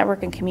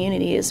network and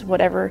community, is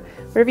whatever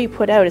you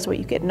put out is what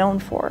you get known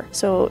for.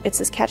 So it's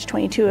this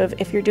catch-22 of,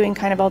 if you're doing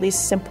kind of all these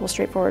simple,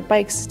 straightforward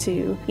bikes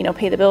to,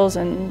 pay the bills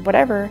and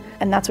whatever,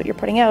 and that's what you're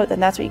putting out, then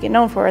that's what you get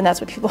known for, and that's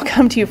what people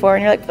come to you for,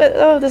 and you're like,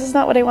 but this is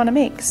not what I want to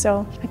make.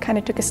 So I kind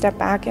of took a step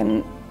back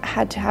and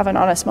had to have an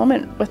honest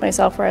moment with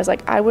myself where I was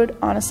like, I would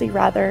honestly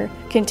rather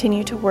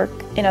continue to work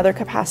in other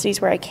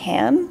capacities where I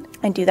can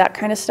and do that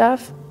kind of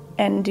stuff,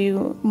 and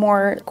do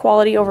more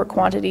quality over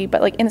quantity, but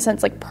like in a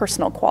sense, like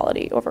personal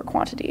quality over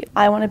quantity.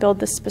 I want to build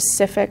the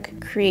specific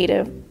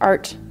creative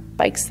art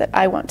bikes that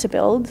I want to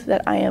build,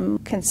 that I am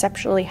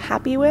conceptually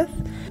happy with,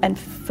 and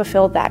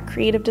fulfill that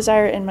creative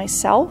desire in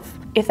myself.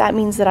 If that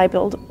means that I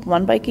build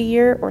 1 bike a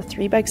year or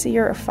 3 bikes a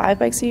year or 5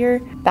 bikes a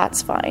year,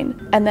 that's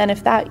fine. And then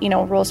if that,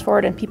 rolls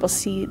forward and people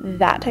see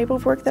that type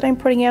of work that I'm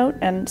putting out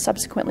and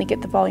subsequently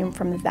get the volume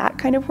from that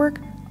kind of work,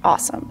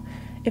 awesome.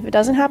 If it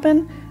doesn't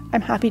happen,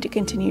 I'm happy to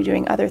continue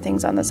doing other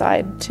things on the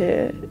side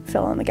to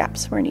fill in the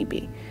gaps where need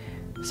be.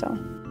 So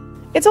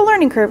it's a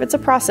learning curve, it's a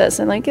process,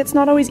 and it's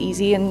not always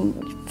easy,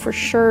 and for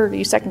sure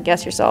you second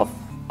guess yourself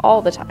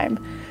all the time.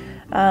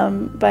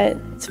 But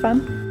it's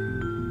fun.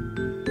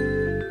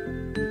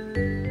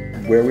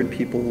 Where would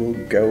people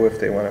go if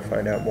they want to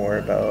find out more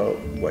about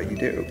what you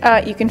do?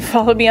 You can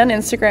follow me on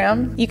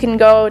Instagram. You can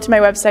go to my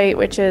website,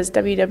 which is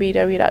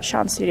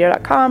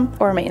www.seanstudio.com,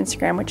 or my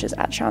Instagram, which is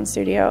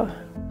 @SeanStudio.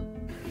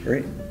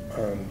 Great.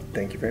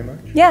 Thank you very much.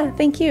 Yeah,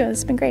 thank you.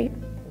 It's been great.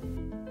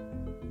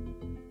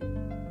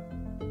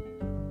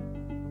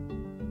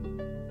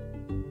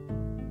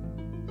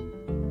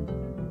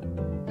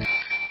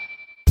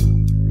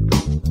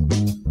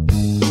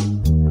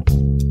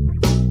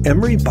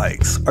 Emory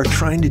Bikes are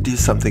trying to do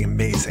something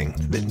amazing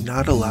that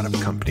not a lot of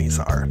companies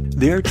are.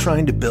 They're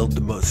trying to build the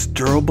most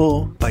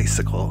durable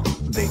bicycle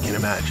they can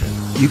imagine.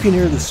 You can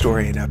hear the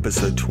story in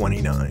episode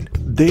 29.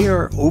 They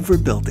are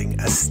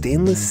overbuilding a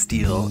stainless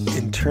steel,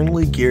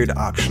 internally geared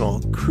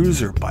optional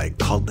cruiser bike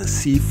called the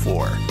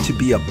C4 to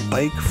be a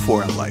bike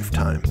for a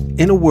lifetime.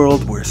 In a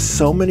world where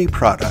so many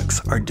products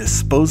are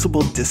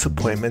disposable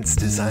disappointments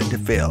designed to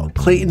fail,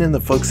 Clayton and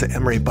the folks at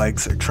Emory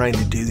Bikes are trying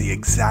to do the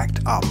exact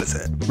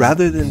opposite.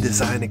 Rather than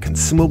design a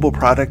consumable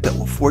product that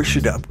will force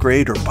you to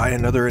upgrade or buy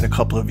another in a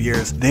couple of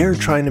years, they're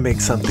trying to make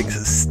something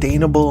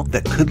sustainable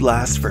that could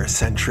last for a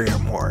century or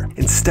more.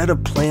 Instead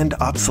of planned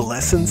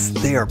obsolescence,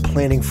 they are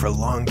planning for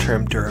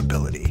long-term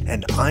durability,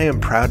 and I am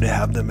proud to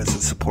have them as a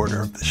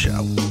supporter of the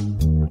show.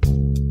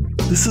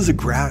 This is a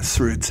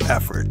grassroots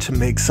effort to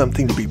make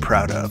something to be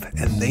proud of,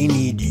 and they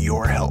need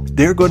your help.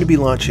 They're going to be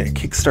launching a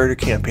Kickstarter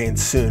campaign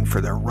soon for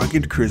their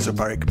rugged cruiser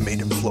bike made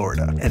in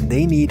Florida, and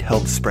they need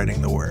help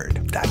spreading the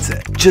word. That's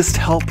it. Just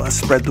help us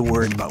spread the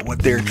word about what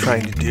they're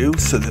trying to do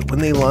so that when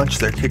they launch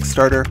their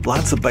Kickstarter,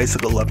 lots of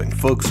bicycle-loving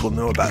folks will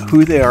know about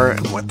who they are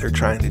and what they're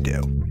trying to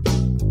do.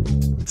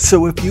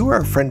 So if you are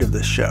a friend of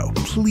the show,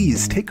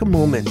 please take a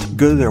moment to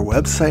go to their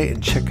website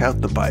and check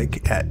out the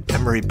bike at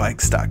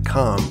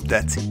emorybikes.com.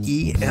 That's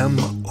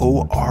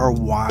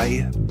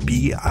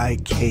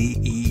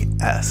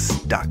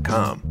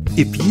EMORYBIKES.com.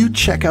 If you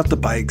check out the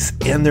bikes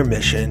and their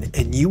mission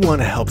and you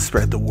want to help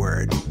spread the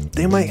word,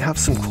 they might have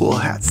some cool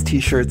hats,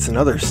 t-shirts, and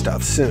other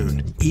stuff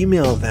soon.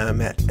 Email them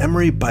at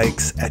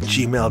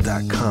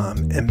emorybikes@gmail.com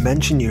and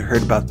mention you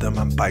heard about them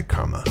on Bike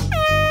Karma.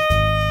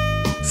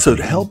 So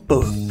to help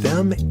both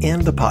them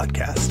and the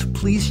podcast,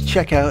 please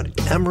check out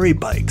Emory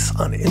Bikes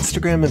on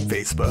Instagram and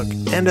Facebook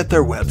and at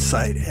their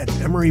website at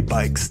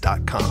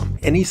emorybikes.com.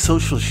 Any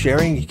social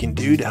sharing you can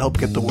do to help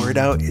get the word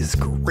out is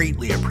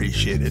greatly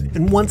appreciated.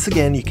 And once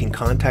again, you can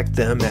contact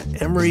them at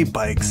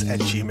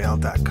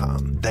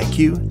emorybikes@gmail.com. Thank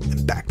you,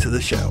 and back to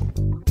the show.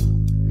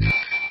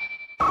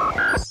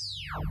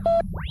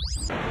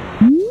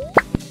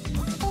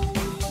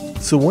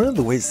 So one of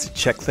the ways to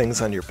check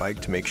things on your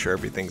bike to make sure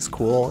everything's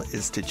cool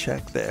is to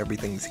check that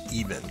everything's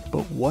even.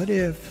 But what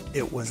if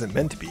it wasn't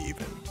meant to be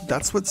even?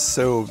 That's what's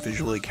so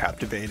visually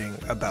captivating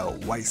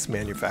about Weis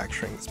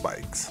Manufacturing's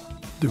bikes.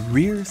 The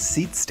rear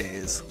seat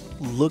stays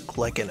look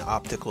like an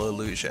optical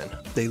illusion.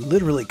 They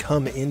literally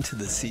come into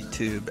the seat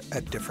tube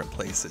at different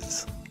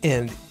places.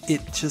 And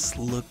it just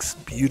looks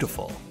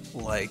beautiful,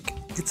 like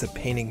it's a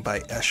painting by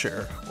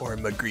Escher or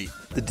Magritte.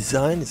 The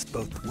design is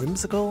both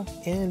whimsical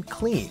and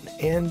clean,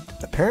 and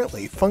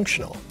apparently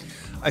functional.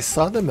 I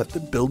saw them at the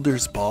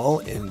Builders Ball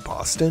in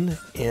Boston,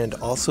 and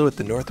also at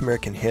the North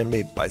American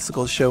Handmade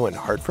Bicycle Show in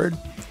Hartford.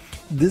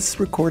 This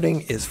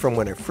recording is from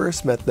when I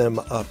first met them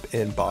up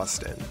in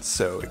Boston,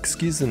 so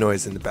excuse the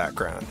noise in the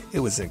background. It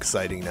was an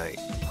exciting night.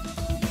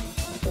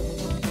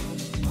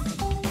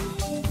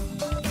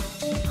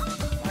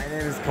 My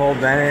name is Cole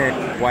Bennett,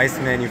 Weis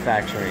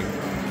Manufacturing.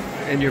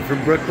 And you're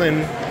from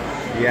Brooklyn?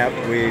 Yep,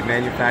 we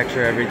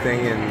manufacture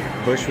everything in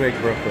Bushwick,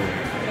 Brooklyn.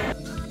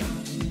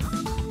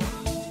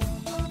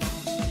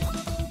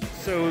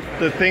 So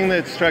the thing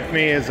that struck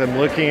me as I'm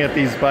looking at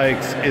these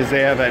bikes is they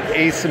have an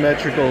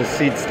asymmetrical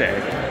seat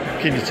stay.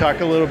 Can you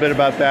talk a little bit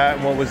about that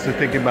and what was the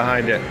thinking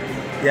behind it?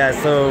 Yeah,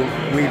 so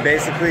we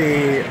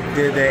basically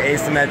did the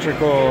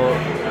asymmetrical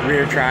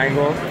rear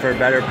triangle for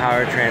better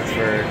power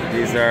transfer.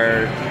 These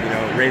are,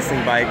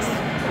 racing bikes.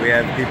 We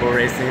have people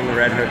racing in the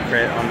Red Hook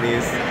crit on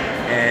these.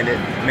 And it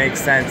makes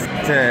sense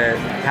to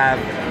have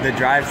the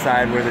drive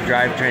side where the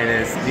drivetrain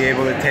is be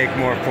able to take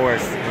more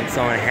force when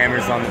someone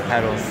hammers on the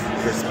pedals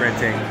for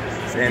sprinting.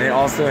 And it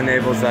also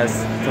enables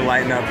us to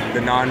lighten up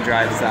the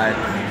non-drive side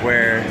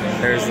where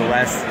there's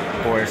less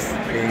force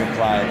being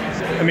applied.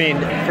 I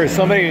mean, for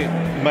somebody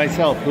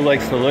myself who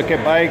likes to look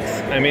at bikes,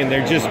 I mean,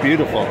 they're just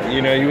beautiful.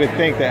 You would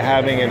think that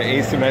having an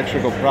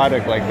asymmetrical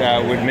product like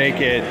that would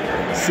make it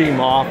seem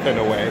off in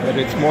a way, but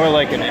it's more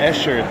like an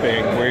Escher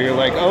thing where you're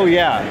like, oh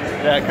yeah,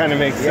 that kind of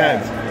makes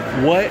sense.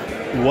 What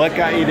what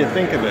got you to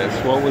think of this?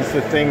 What was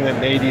the thing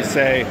that made you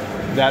say,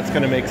 that's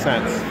going to make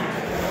sense?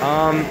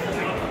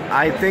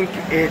 I think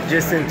it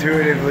just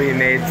intuitively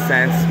made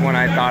sense when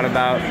I thought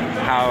about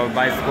how a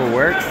bicycle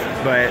works,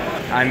 but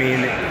I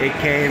mean, it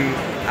came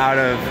out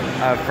of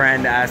a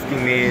friend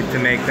asking me to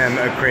make them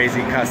a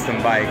crazy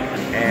custom bike,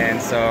 and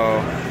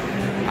so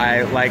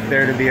I like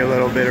there to be a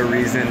little bit of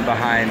reason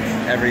behind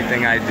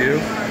everything I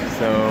do.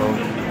 So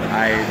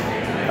I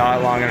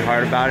thought long and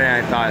hard about it,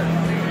 and I thought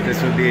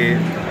this would be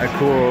a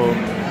cool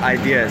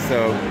idea.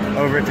 So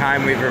over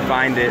time we've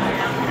refined it,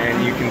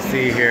 and you can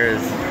see here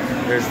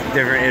there's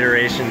different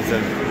iterations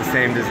of the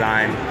same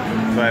design,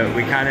 but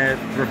we kind of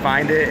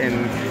refined it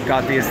and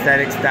got the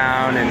aesthetics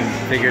down and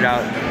figured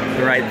out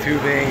the right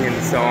tubing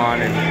and so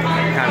on, and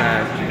kind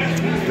of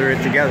threw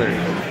it together.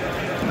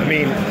 I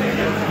mean,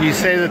 you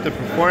say that the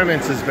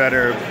performance is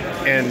better,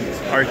 and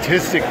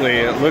artistically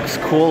it looks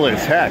cool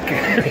as heck.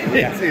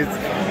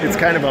 It's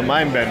kind of a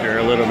mind bender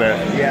a little bit.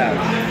 Yeah,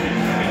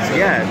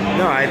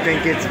 no, I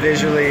think it's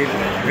visually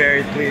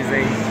very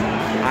pleasing.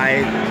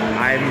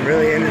 I'm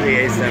really into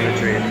the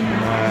asymmetry.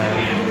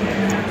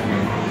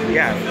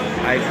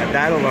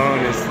 That alone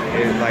is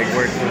like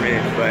works for me,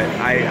 but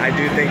I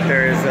do think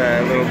there is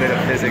a little bit of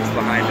physics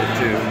behind it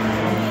too.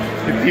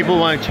 If people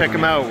want to check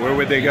them out, where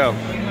would they go?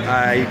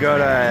 You go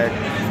to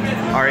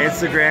our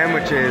Instagram,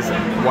 which is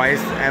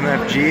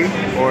WeisMFG,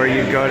 or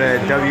you go to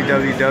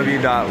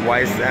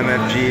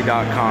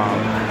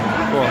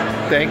www.weisemfg.com. Cool.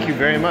 Thank you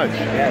very much.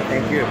 Yeah,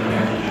 thank you.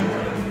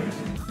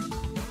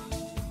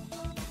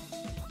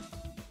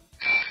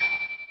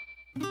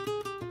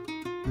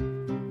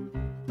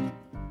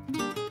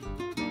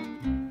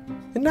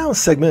 And now a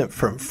segment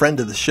from friend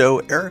of the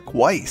show, Eric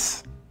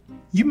Weis.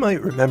 You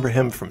might remember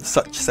him from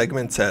such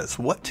segments as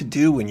What to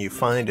Do When You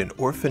Find an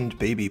Orphaned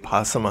Baby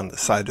Possum on the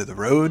Side of the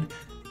Road,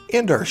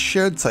 and our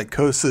shared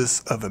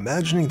psychosis of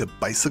imagining the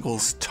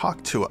bicycles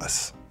talk to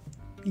us,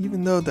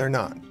 even though they're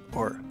not.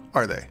 Or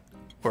are they?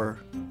 Or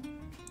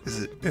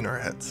is it in our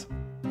heads?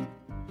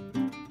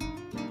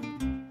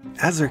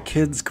 As our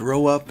kids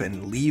grow up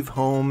and leave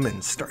home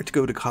and start to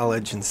go to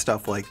college and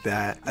stuff like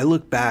that, I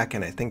look back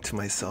and I think to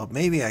myself,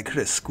 maybe I could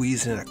have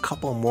squeezed in a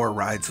couple more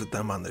rides with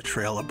them on the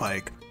trail a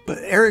bike. But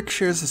Eric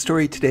shares a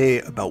story today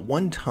about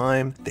one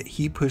time that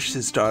he pushed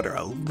his daughter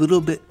a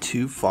little bit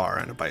too far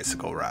on a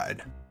bicycle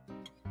ride.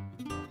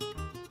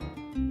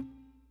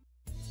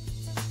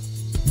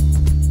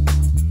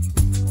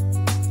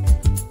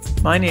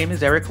 My name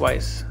is Eric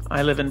Weis.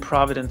 I live in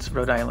Providence,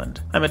 Rhode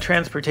Island. I'm a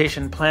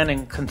transportation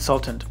planning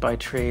consultant by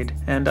trade,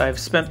 and I've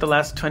spent the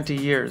last 20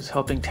 years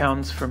helping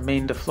towns from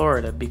Maine to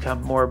Florida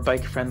become more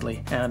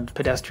bike-friendly and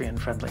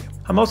pedestrian-friendly.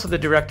 I'm also the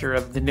director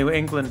of the New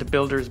England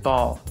Builders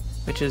Ball,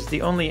 which is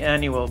the only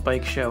annual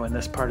bike show in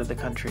this part of the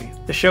country.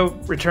 The show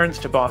returns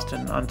to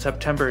Boston on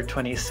September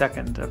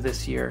 22nd of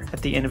this year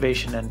at the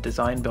Innovation and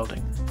Design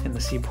Building in the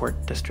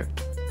Seaport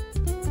District.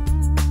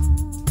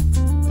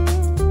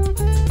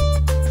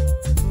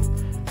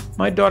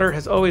 My daughter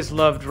has always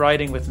loved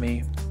riding with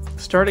me,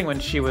 starting when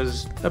she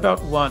was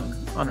about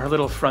 1 on her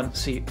little front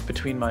seat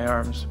between my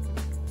arms.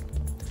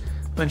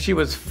 When she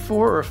was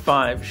 4 or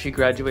 5, she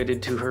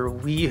graduated to her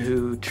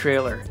Weehoo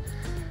trailer,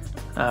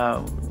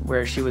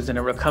 where she was in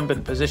a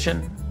recumbent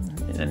position,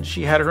 and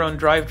she had her own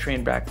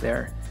drivetrain back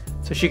there,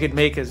 so she could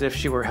make as if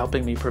she were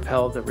helping me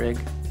propel the rig.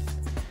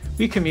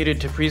 We commuted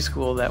to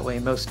preschool that way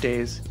most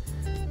days.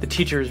 The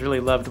teachers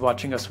really loved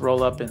watching us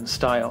roll up in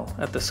style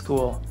at the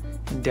school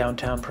in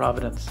downtown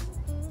Providence.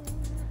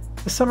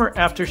 The summer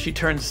after she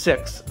turned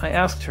 6, I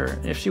asked her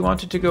if she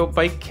wanted to go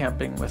bike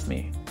camping with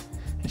me,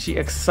 and she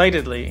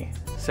excitedly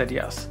said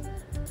yes.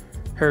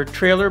 Her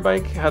trailer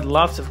bike had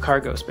lots of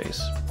cargo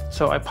space,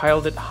 so I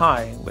piled it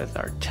high with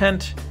our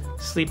tent,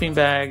 sleeping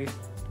bag,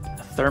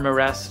 a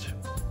thermarest,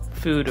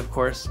 food of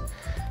course,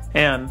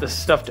 and the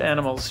stuffed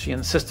animals she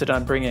insisted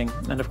on bringing,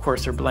 and of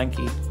course her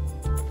blankie.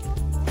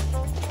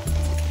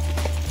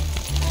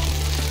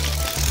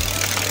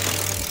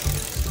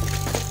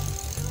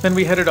 Then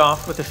we headed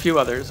off with a few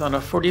others on a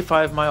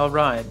 45-mile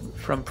ride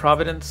from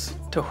Providence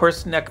to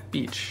Horse Neck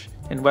Beach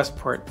in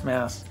Westport,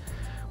 Mass.,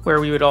 where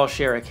we would all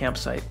share a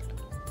campsite.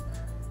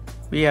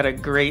 We had a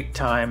great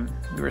time.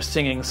 We were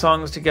singing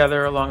songs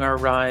together along our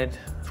ride.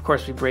 Of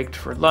course, we braked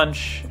for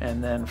lunch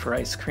and then for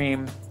ice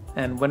cream,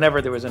 and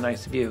whenever there was a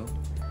nice view.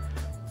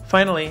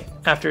 Finally,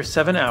 after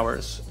 7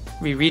 hours,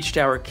 we reached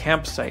our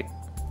campsite,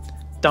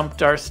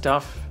 dumped our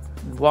stuff,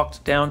 and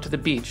walked down to the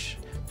beach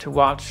to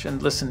watch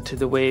and listen to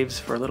the waves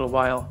for a little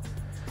while,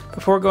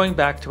 before going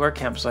back to our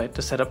campsite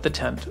to set up the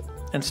tent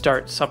and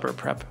start supper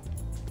prep.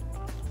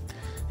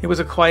 It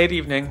was a quiet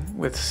evening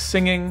with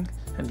singing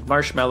and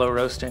marshmallow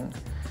roasting.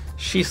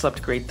 She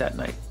slept great that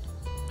night.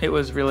 It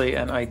was really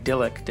an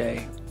idyllic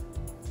day.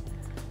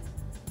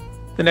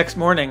 The next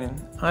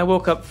morning, I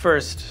woke up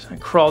first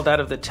and crawled out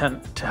of the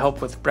tent to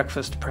help with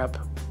breakfast prep.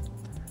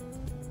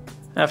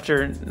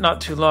 After not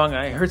too long,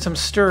 I heard some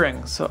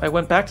stirring, so I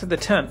went back to the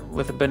tent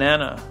with a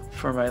banana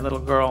for my little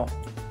girl.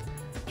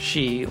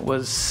 She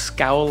was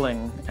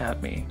scowling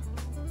at me.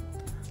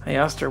 I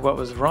asked her what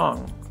was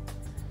wrong.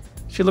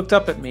 She looked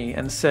up at me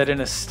and said in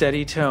a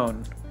steady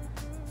tone,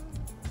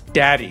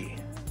 "Daddy,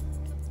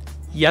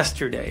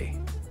 yesterday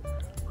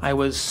I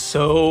was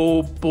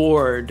so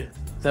bored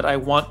that I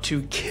want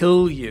to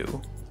kill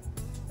you."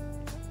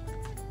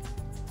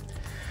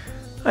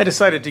 I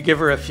decided to give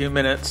her a few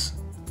minutes,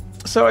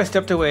 so I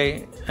stepped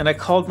away and I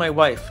called my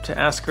wife to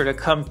ask her to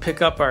come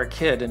pick up our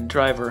kid and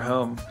drive her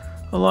home,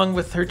 along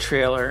with her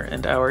trailer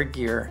and our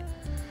gear.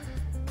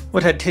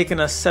 What had taken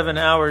us 7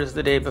 hours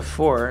the day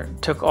before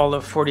took all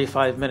of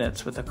 45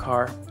 minutes with a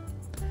car.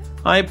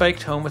 I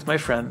biked home with my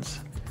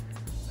friends,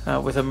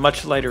 with a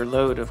much lighter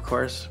load, of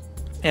course,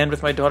 and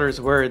with my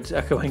daughter's words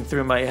echoing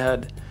through my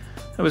head.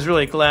 I was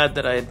really glad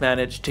that I had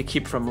managed to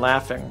keep from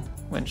laughing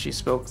when she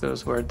spoke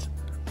those words.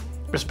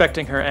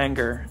 Respecting her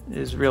anger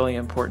is really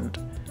important.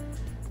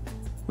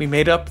 We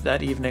made up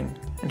that evening,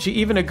 and she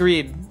even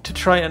agreed to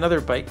try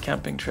another bike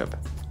camping trip,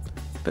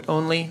 but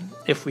only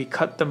if we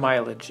cut the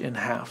mileage in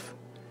half.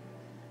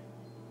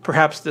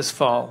 Perhaps this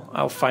fall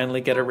I'll finally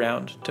get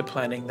around to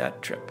planning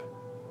that trip.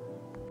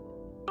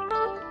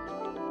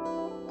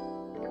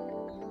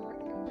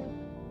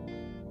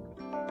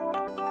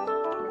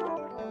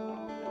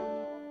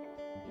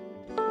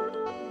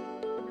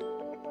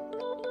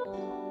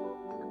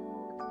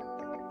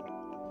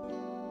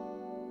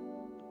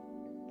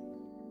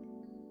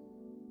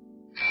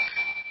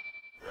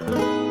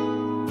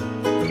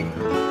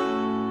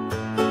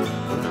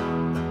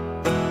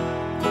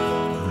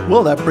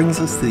 Well, that brings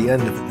us to the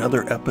end of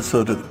another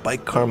episode of the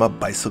Bike Karma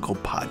Bicycle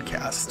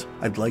Podcast.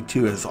 I'd like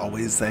to, as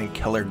always, thank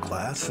Keller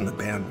Glass and the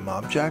band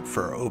Mobjack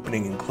for our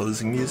opening and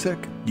closing music.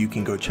 You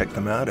can go check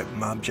them out at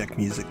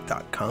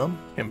mobjackmusic.com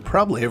and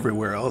probably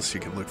everywhere else you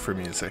can look for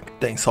music.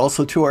 Thanks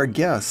also to our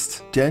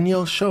guest,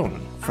 Danielle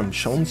Schoen from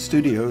Schoen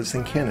Studios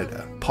in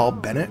Canada, Paul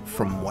Bennett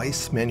from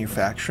Weis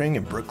Manufacturing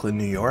in Brooklyn,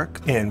 New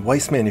York, and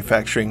Weis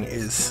Manufacturing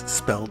is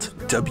spelled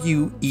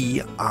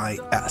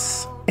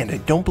W-E-I-S. And I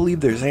don't believe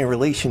there's any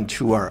relation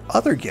to our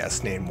other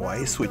guest named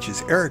Weis, which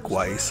is Eric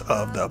Weis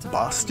of the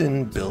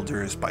Boston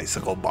Builders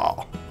Bicycle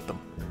Ball. The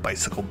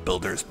Bicycle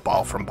Builders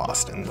Ball from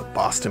Boston. The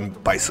Boston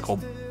Bicycle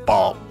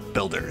Ball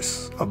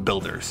Builders of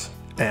Builders.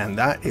 And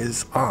that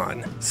is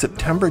on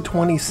September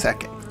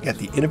 22nd at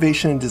the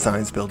Innovation and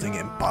Designs Building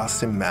in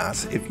Boston,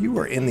 Mass. If you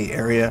are in the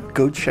area,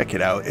 go check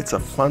it out. It's a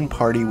fun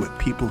party with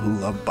people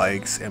who love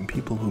bikes and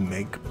people who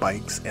make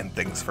bikes and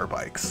things for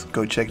bikes.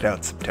 Go check it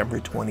out September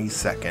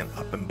 22nd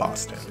up in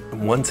Boston.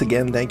 And once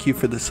again, thank you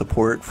for the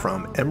support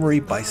from Emory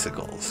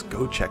Bicycles.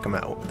 Go check them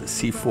out. The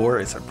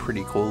C4 is a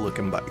pretty cool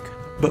looking bike.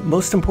 But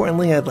most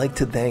importantly, I'd like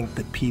to thank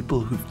the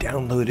people who've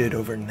downloaded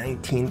over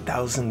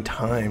 19,000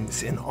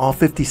 times in all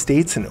 50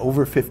 states and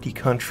over 50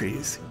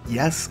 countries.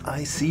 Yes,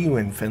 I see you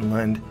in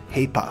Finland,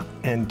 heippa.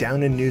 And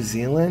down in New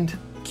Zealand,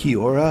 kia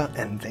ora,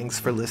 and thanks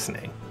for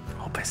listening.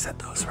 Hope I said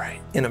those right.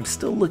 And I'm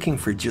still looking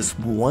for just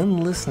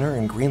one listener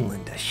in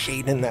Greenland to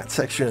shade in that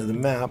section of the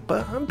map,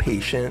 but I'm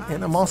patient,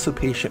 and I'm also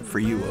patient for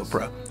you,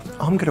 Oprah.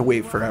 I'm gonna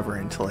wait forever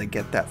until I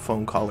get that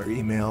phone call or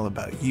email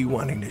about you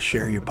wanting to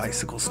share your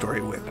bicycle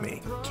story with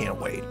me.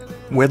 Can't wait.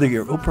 Whether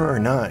you're Oprah or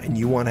not and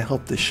you want to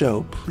help the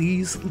show,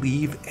 please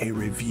leave a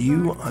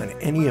review on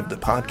any of the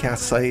podcast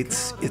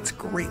sites. It's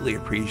greatly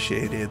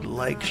appreciated.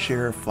 Like,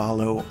 share,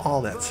 follow,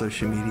 all that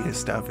social media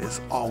stuff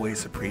is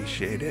always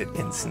appreciated,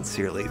 and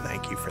sincerely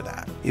thank you for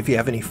that. If you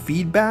have any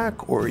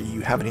feedback or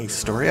you have any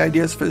story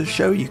ideas for the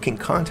show, you can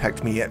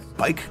contact me at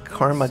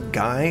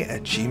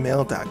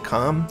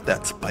bikekarmaguy@gmail.com.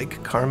 That's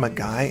bikekarmaguy@gmail.com.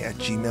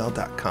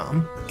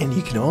 And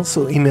you can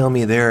also email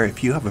me there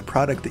if you have a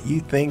product that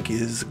you think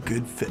is a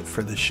good fit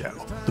for the show.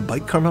 The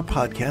Bike Karma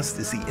Podcast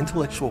is the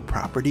intellectual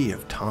property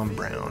of Tom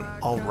Brown.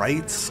 All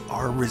rights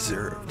are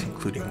reserved,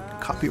 including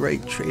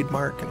copyright,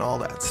 trademark, and all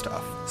that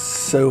stuff.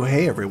 So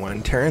hey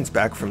everyone, Taryn's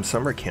back from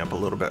summer camp a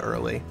little bit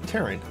early.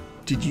 Taryn,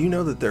 did you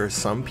know that there are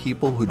some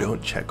people who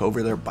don't check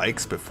over their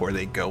bikes before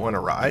they go on a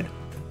ride?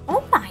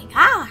 Oh my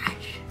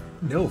gosh.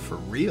 No, for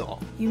real.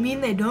 You mean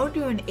they don't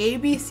do an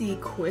ABC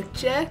quick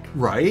check?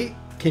 Right?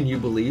 Can you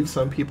believe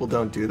some people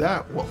don't do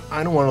that? Well,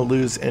 I don't want to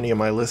lose any of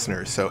my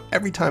listeners, so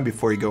every time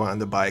before you go on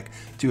the bike,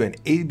 do an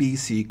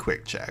ABC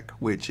quick check,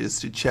 which is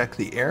to check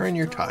the air in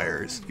your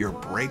tires, your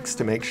brakes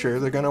to make sure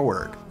they're going to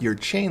work, your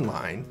chain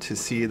line to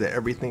see that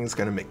everything's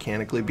going to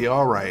mechanically be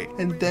all right,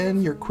 and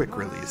then your quick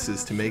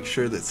releases to make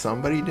sure that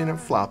somebody didn't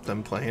flop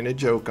them playing a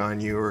joke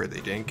on you, or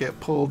they didn't get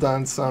pulled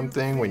on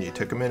something when you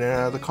took them in and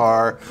out of the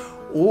car,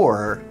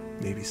 or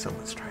maybe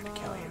someone's trying to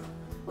kill you.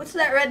 What's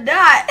that red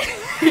dot?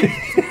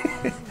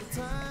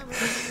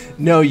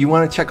 No, you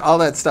want to check all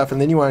that stuff,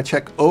 and then you want to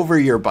check over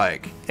your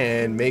bike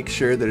and make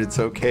sure that it's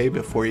okay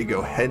before you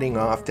go heading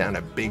off down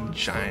a big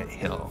giant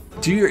hill.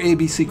 Do your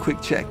ABC quick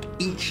check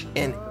each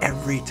and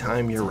every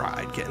time you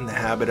ride. Get in the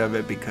habit of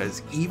it,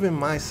 because even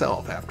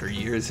myself, after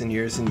years and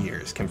years and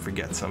years, can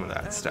forget some of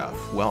that stuff.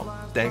 Well,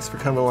 thanks for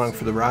coming along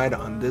for the ride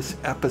on this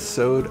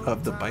episode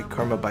of the Bike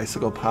Karma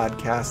Bicycle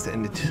Podcast,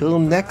 and until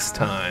next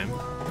time,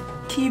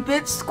 Keep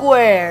it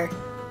square.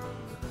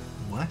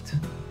 what?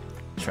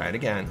 Try it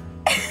again.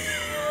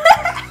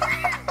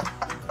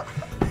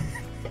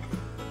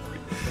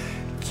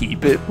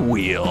 keep it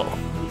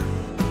wheel.